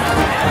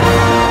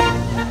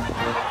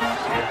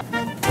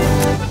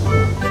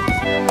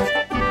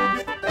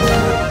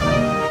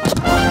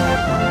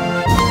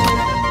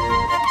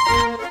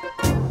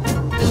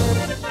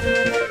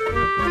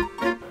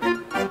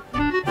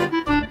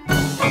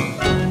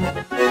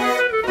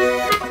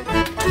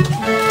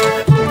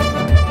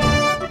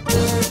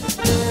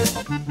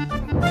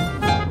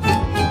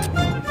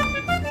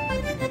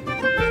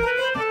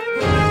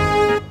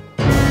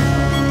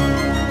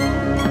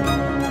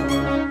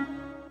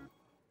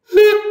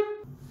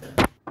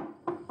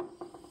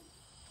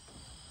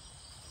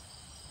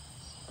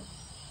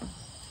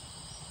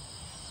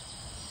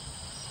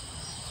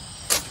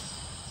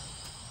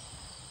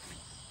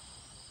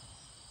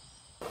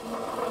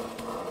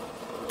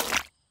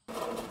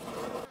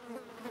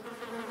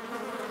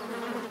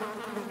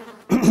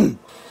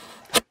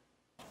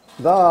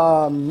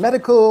 The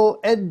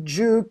Medical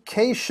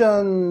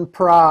Education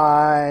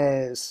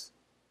Prize.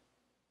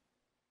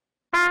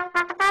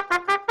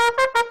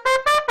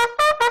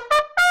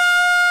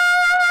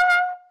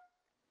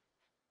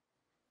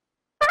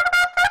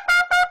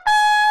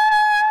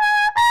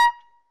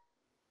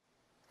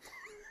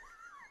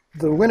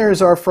 The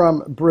winners are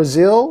from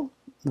Brazil,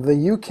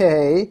 the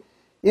UK,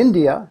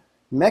 India,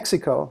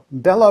 Mexico,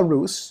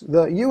 Belarus,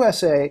 the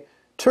USA,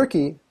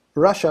 Turkey,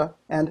 Russia,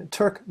 and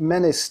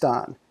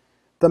Turkmenistan.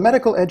 The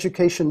Medical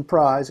Education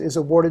Prize is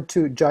awarded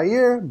to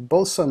Jair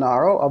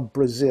Bolsonaro of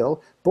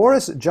Brazil,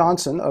 Boris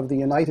Johnson of the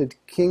United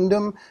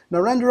Kingdom,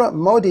 Narendra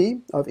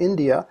Modi of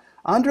India,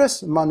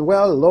 Andres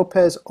Manuel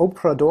Lopez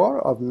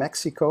Obrador of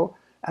Mexico,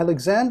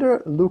 Alexander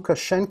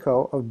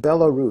Lukashenko of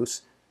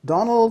Belarus,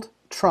 Donald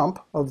Trump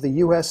of the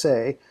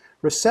USA,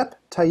 Recep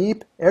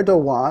Tayyip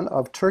Erdogan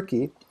of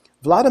Turkey,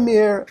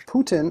 Vladimir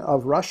Putin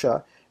of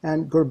Russia,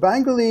 and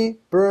Gurbanguly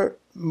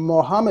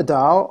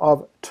Bermohamedov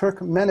of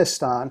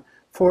Turkmenistan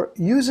for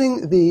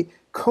using the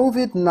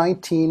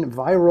COVID-19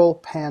 viral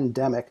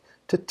pandemic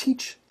to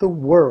teach the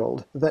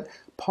world that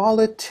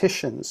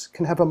politicians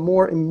can have a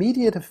more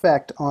immediate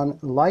effect on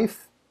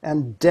life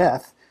and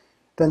death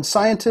than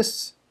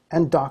scientists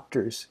and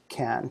doctors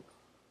can.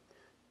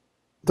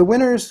 The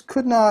winners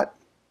could not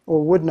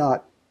or would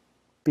not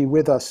be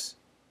with us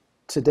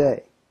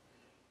today.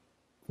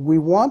 We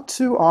want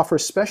to offer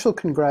special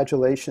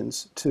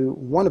congratulations to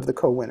one of the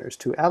co-winners,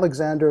 to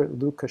Alexander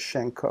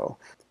Lukashenko.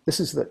 This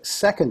is the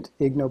second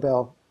Ig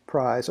Nobel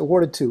Prize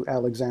awarded to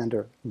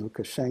Alexander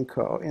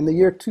Lukashenko. In the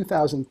year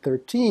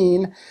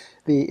 2013,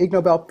 the Ig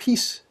Nobel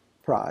Peace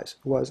Prize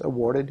was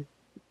awarded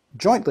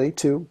jointly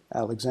to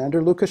Alexander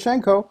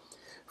Lukashenko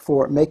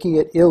for making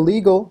it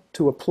illegal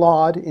to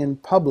applaud in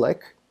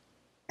public,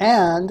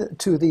 and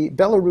to the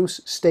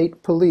Belarus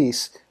State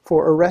Police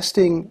for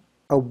arresting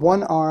a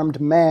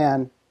one-armed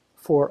man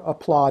for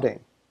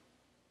applauding.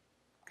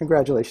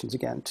 Congratulations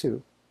again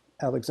to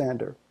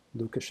Alexander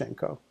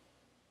Lukashenko.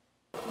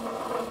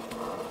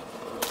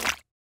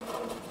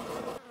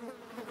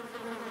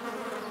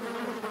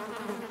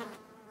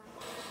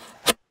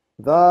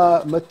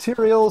 The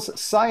Materials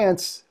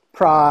Science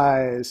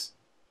Prize.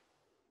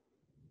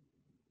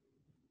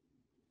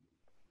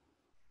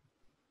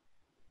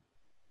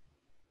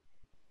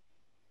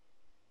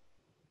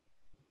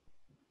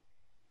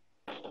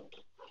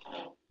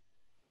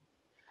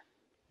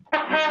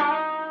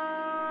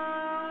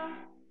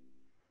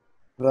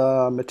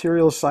 The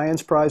Materials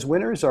Science Prize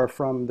winners are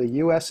from the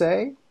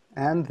USA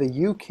and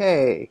the UK.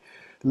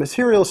 The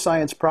Materials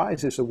Science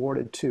Prize is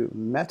awarded to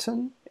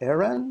Metin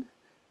Eren,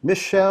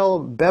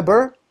 Michelle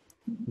Beber,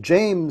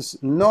 James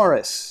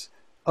Norris,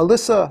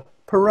 Alyssa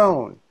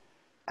Perrone,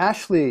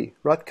 Ashley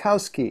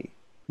Rutkowski,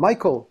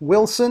 Michael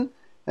Wilson,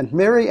 and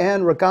Mary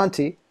Ann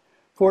Raganti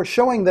for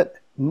showing that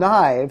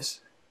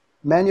knives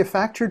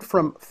manufactured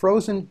from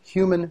frozen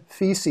human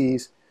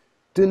feces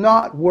do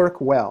not work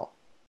well.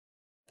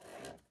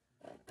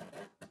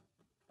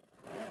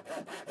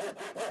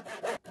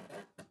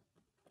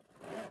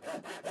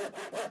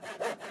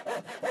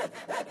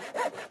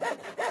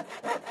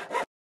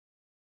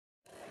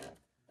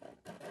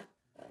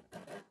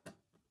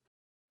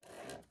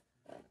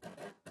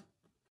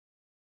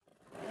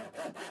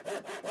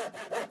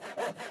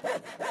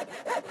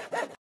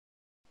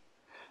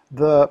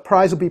 The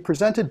prize will be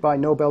presented by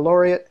Nobel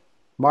laureate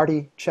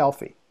Marty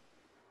Chalfie.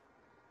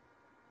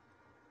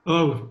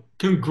 Oh,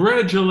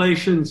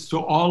 congratulations to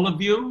all of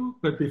you.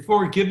 But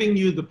before giving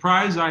you the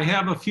prize, I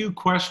have a few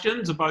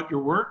questions about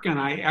your work, and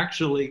I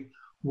actually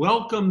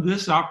welcome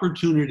this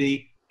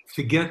opportunity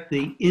to get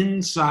the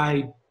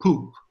inside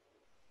poop.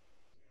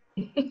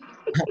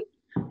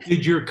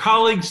 Did your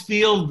colleagues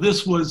feel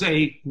this was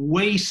a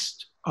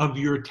waste of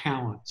your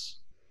talents?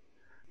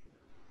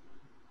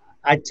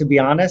 To be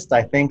honest,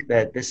 I think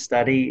that this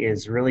study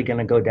is really going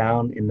to go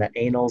down in the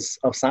annals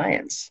of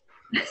science.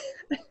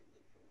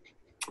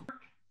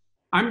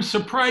 I'm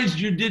surprised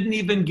you didn't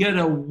even get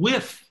a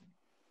whiff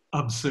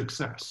of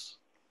success.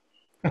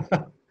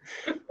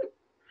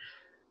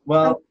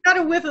 Well, got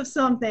a whiff of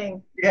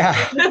something. Yeah.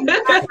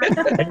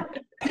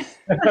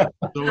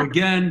 So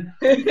again,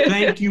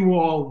 thank you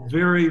all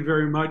very,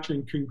 very much,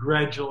 and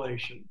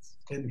congratulations.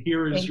 And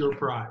here is your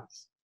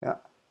prize. Yeah.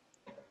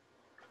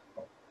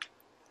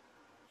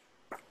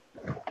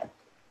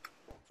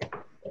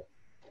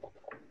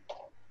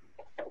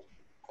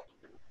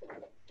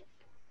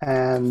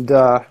 And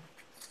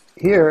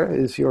here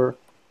is your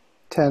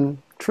 $10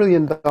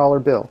 trillion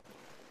bill.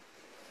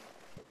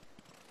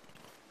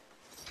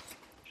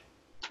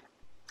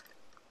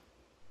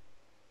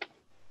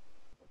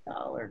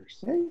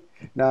 Okay.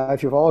 Now,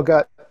 if you've all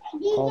got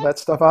all that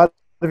stuff out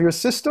of your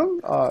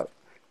system,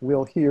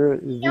 we'll hear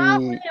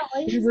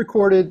the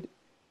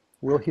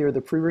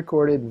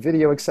pre-recorded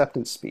video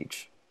acceptance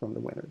speech from the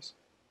winners.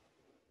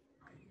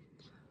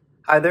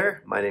 Hi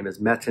there, my name is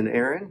Metin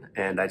Eren,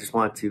 and I just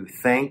want to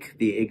thank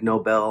the Ig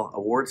Nobel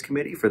Awards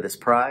Committee for this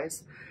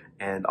prize,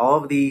 and all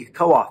of the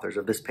co-authors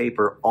of this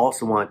paper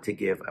also want to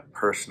give a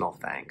personal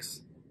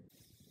thanks.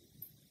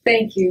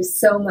 Thank you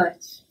so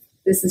much.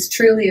 This is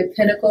truly a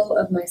pinnacle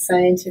of my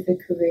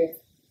scientific career.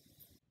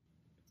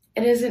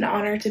 It is an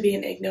honor to be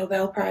an Ig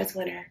Nobel Prize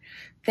winner.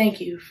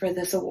 Thank you for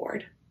this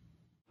award.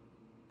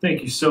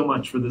 Thank you so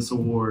much for this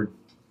award.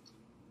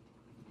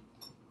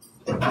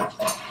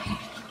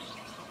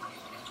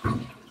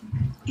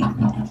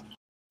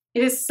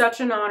 It is such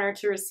an honor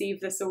to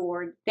receive this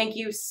award. Thank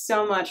you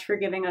so much for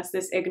giving us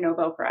this Ig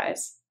Nobel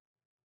Prize.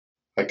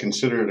 I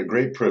consider it a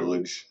great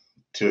privilege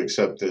to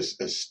accept this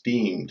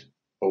esteemed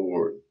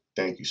award.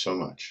 Thank you so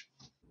much.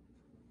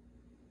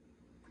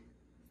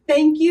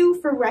 Thank you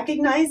for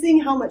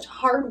recognizing how much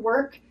hard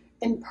work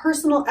and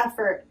personal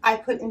effort I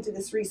put into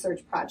this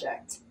research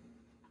project.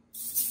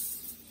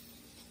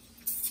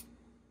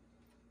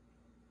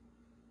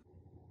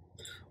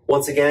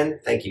 Once again,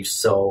 thank you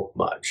so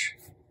much.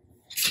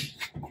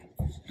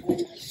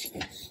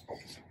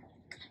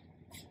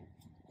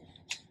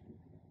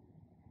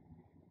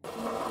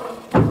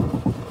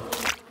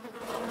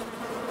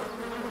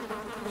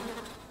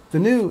 The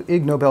new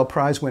Ig Nobel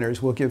Prize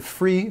winners will give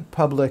free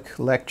public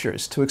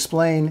lectures to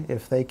explain,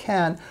 if they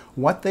can,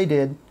 what they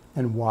did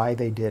and why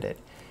they did it.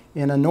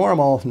 In a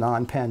normal,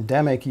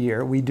 non-pandemic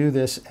year, we do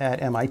this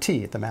at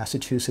MIT, at the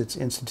Massachusetts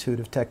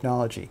Institute of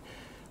Technology.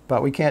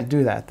 But we can't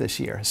do that this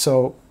year.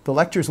 So the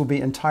lectures will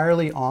be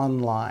entirely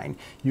online.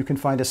 You can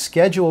find a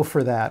schedule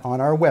for that on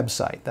our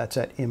website. That's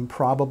at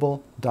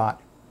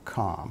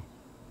improbable.com.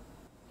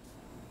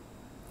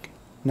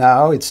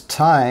 Now it's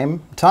time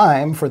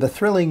for the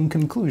thrilling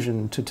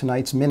conclusion to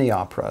tonight's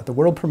mini-opera, the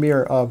world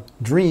premiere of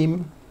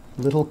Dream,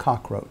 Little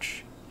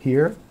Cockroach.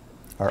 Here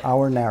are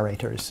our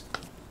narrators.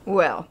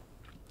 Well,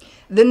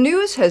 the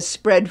news has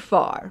spread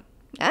far,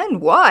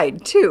 and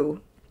wide too.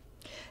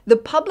 The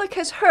public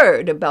has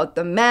heard about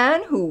the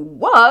man who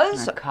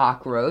was a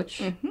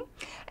cockroach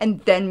and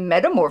then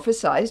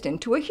metamorphosized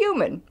into a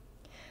human.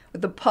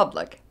 The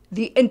public,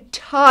 the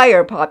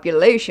entire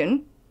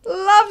population,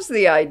 loves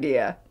the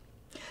idea.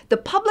 The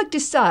public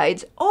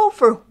decides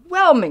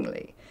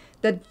overwhelmingly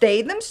that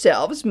they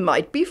themselves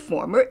might be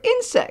former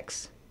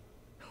insects.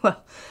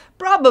 Well,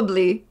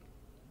 probably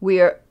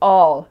we are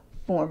all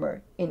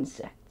former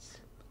insects.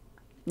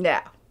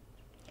 Now,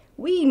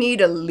 we need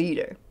a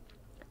leader.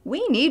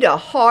 We need a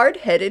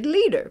hard-headed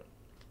leader.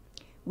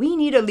 We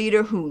need a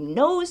leader who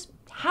knows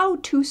how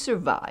to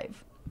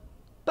survive.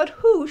 But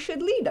who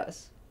should lead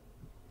us?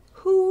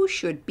 Who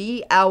should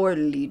be our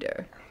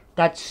leader?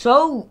 That's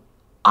so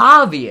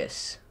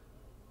obvious.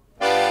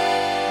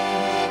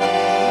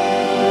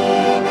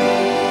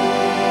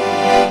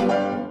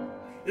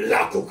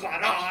 La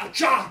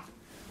cucaracha!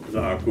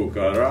 La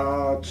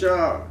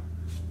cucaracha!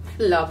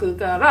 La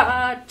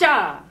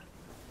cucaracha!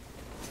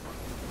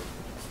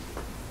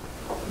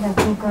 La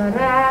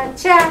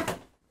cucaracha!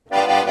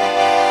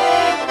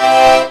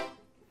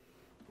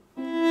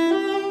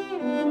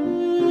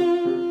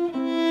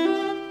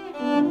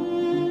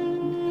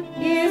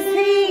 Is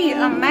he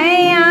a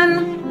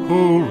man?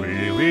 Who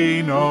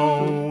really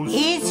knows?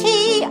 Is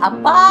he a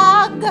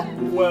bug?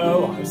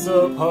 Well, I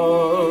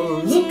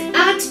suppose. Look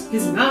at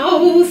his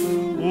mouth!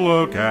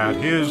 Look at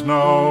his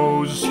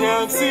nose.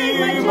 Can't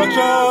see much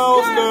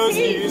else cause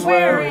he's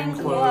wearing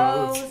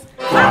clothes.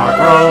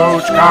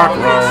 Cockroach,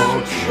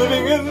 cockroach,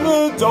 living in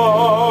the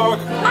dark.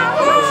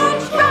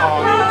 Cockroach,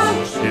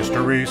 cockroach!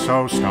 History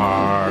so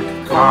stark.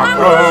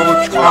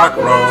 Cockroach,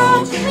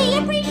 cockroach. We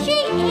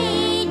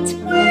appreciate.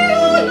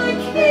 Well, like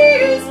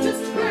he's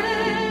just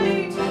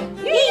great.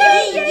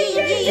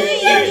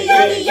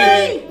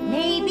 Yay!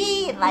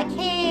 Maybe like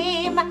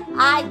him,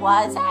 I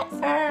was at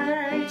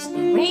first.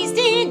 Raised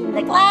in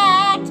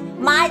neglect,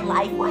 my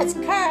life was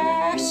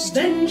cursed.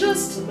 Then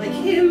just like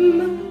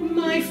him,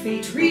 my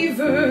fate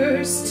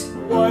reversed.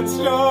 Once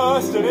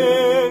just an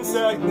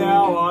insect,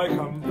 now I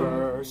come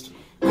first.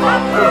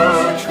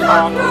 Cockroach,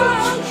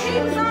 cockroach,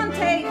 he was on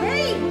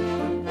TV.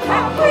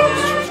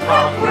 Cockroach,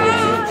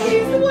 cockroach,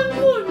 he's the one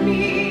for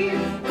me.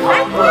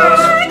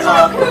 Cockroach,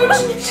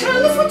 cockroach,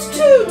 tell us what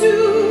to do.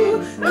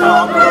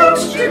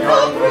 Cockroach, dear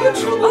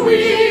cockroach,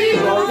 we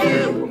love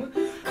you.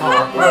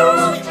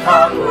 Cockroach,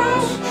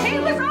 cockroach, he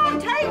was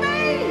on TV.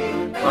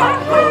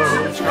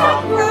 Cockroach,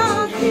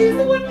 cockroach, he's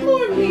the one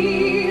for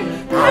me.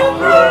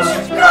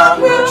 Cockroach,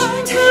 cockroach,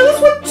 tell us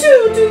what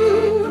to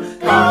do.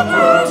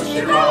 Cockroach,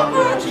 dear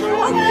cockroach, we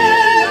love you.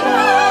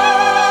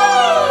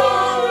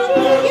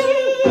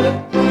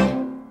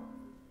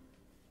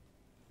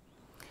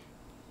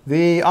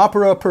 The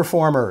opera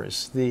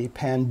performers, the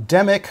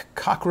Pandemic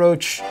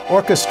Cockroach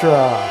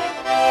Orchestra.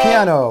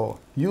 Piano,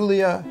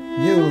 Yulia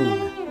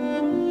Yoon.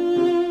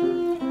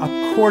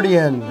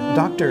 Accordion,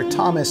 Dr.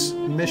 Thomas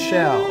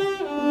Michel.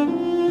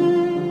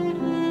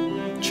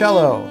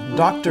 Cello,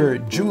 Dr.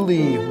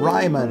 Julie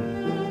Ryman.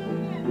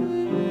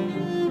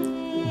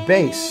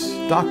 Bass,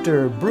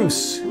 Dr.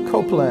 Bruce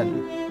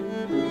Copeland.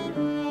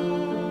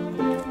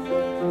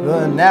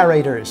 The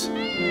narrators,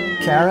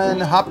 Karen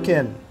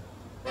Hopkin,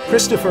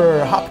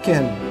 Christopher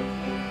Hopkin.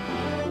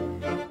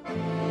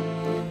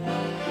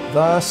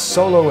 The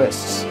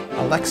soloists,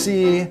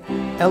 Alexei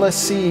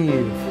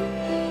Elisiv.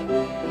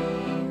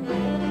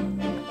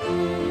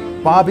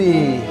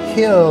 Bobby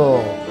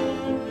Hill,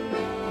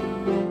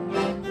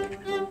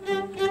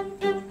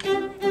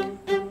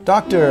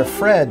 Dr.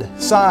 Fred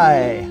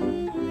Tsai,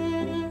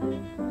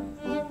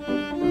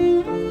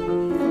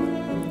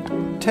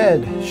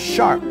 Ted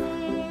Sharp,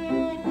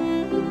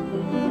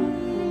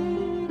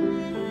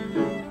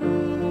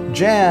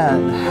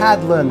 Jan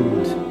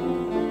Hadland,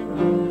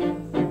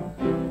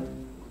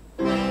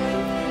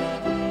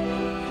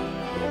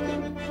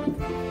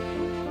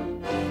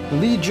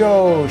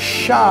 Lijo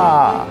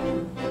Shah,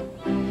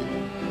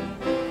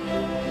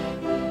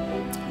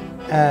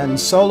 and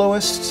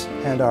soloist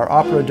and our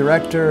opera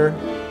director,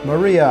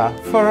 Maria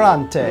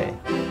Ferrante.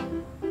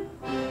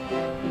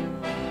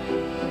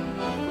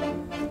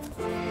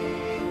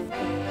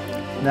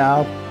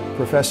 Now,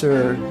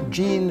 Professor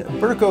Jean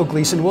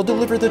Berko-Gleason will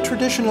deliver the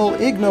traditional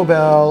Ig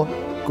Nobel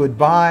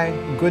Goodbye,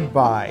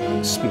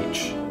 Goodbye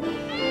speech.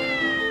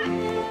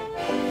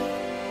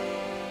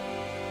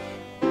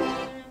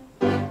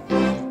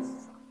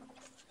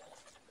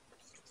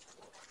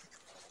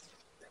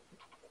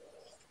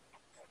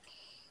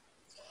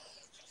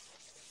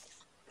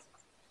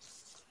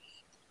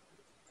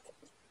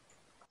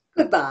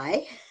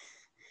 Goodbye.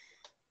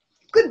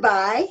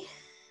 Goodbye.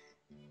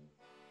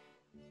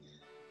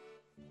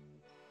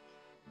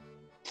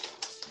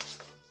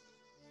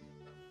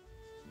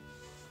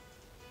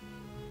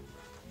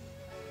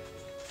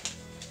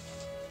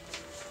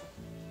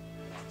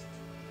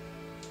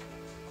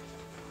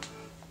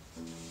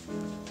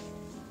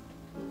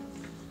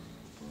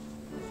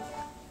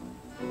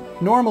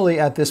 Normally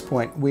at this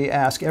point, we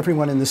ask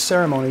everyone in this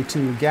ceremony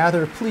to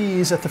gather,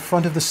 please, at the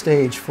front of the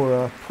stage for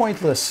a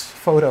pointless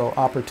photo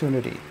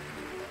opportunity.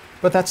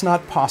 But that's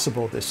not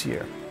possible this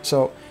year.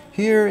 So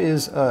here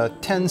is a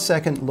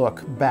 10-second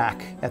look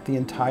back at the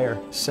entire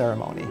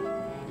ceremony.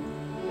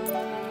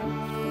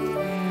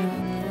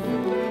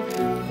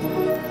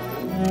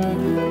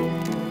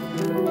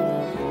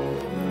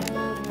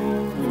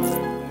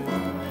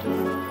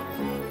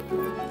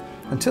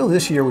 Until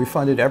this year, we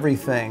funded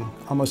everything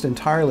almost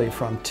entirely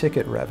from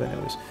ticket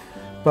revenues.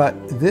 But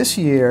this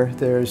year,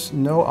 there's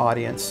no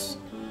audience,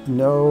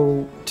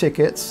 no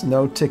tickets,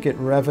 no ticket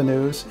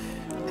revenues,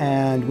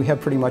 and we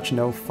have pretty much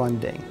no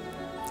funding.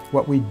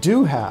 What we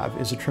do have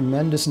is a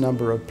tremendous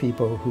number of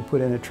people who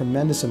put in a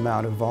tremendous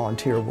amount of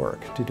volunteer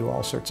work to do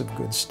all sorts of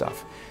good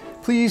stuff.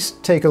 Please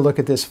take a look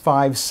at this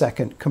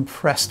 5-second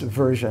compressed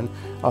version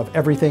of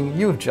everything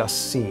you've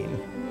just seen.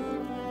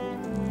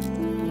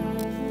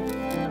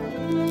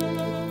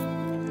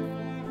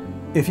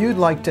 If you'd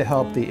like to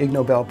help the Ig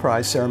Nobel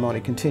Prize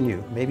ceremony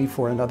continue, maybe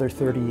for another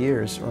 30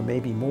 years or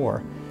maybe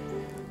more,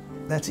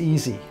 that's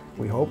easy,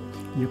 we hope.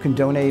 You can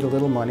donate a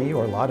little money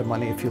or a lot of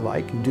money if you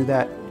like, and do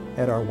that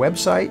at our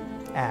website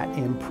at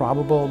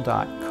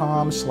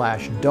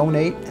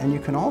improbable.com/donate, and you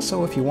can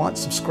also, if you want,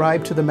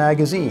 subscribe to the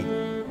magazine.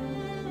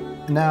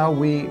 Now,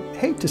 we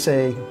hate to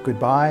say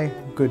goodbye,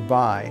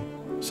 goodbye,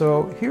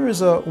 so here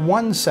is a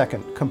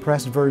 1-second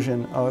compressed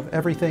version of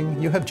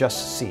everything you have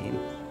just seen.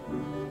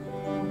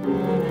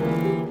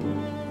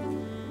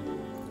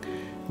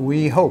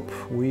 We hope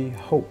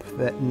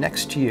that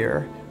next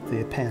year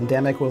the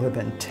pandemic will have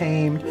been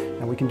tamed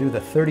and we can do the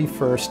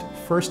 31st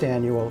first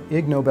annual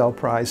Ig Nobel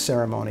Prize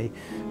ceremony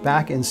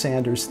back in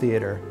Sanders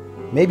Theater,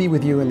 maybe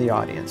with you in the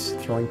audience,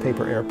 throwing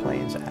paper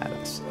airplanes at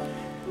us.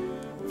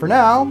 For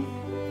now,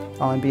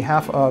 on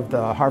behalf of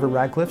the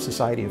Harvard-Radcliffe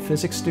Society of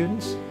Physics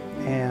students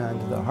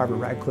and the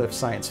Harvard-Radcliffe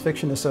Science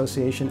Fiction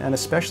Association, and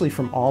especially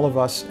from all of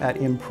us at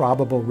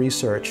Improbable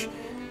Research,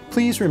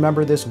 please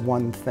remember this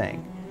one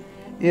thing.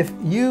 If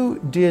you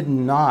did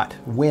not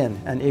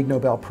win an Ig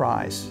Nobel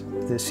Prize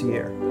this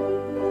year,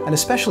 and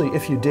especially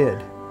if you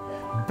did,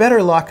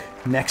 better luck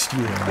next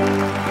year.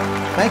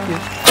 Thank you.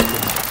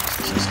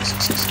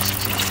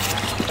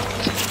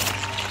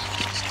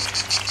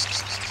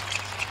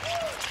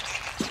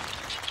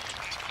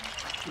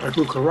 La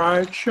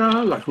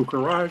cucaracha, la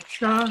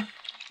cucaracha.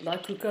 La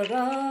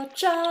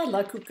cucaracha,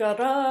 la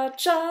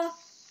cucaracha.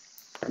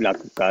 La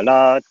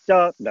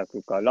cucaracha, la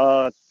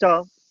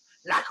cucaracha.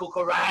 La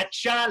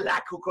cucaracha,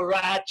 la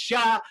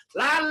cucaracha,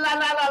 la la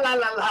la la la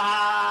la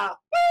la.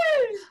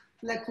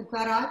 La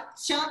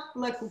cucaracha,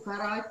 la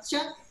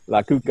cucaracha.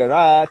 La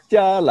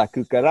cucaracha, la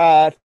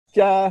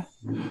cucaracha.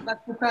 La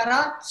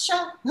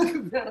cucaracha, la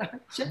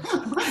cucaracha.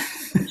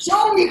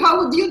 Show me, how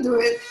would you do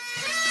it?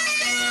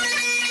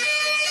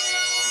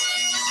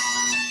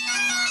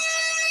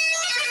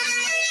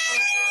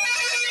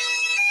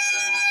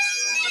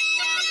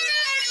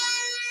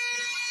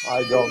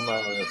 I don't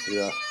know this,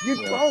 yeah. You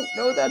don't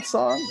know that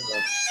song?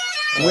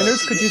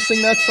 Winners, could you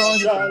sing that song?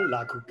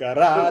 La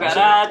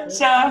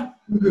Cucaracha.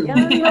 Ya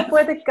no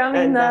puede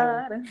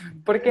caminar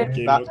porque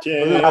no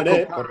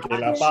quiere, porque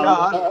la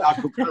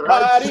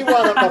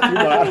marihuana para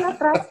fumar.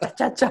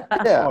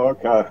 Yeah.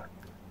 Okay.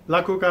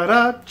 La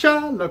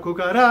cucaracha, la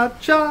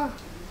cucaracha.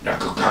 La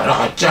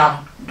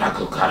cucaracha, la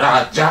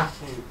cucaracha.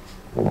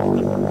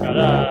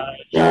 Cucaracha.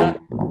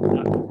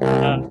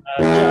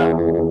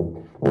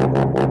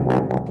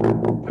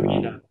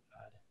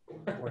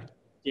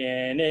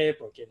 tiene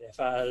porque le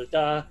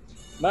falta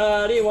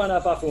marihuana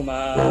para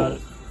fumar.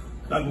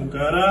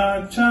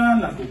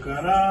 La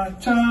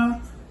cucaracha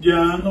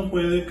ya no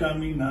puede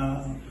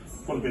caminar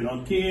porque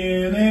no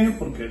tiene,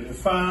 porque le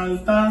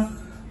falta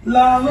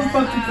las dos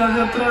patitas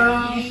de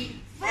atrás.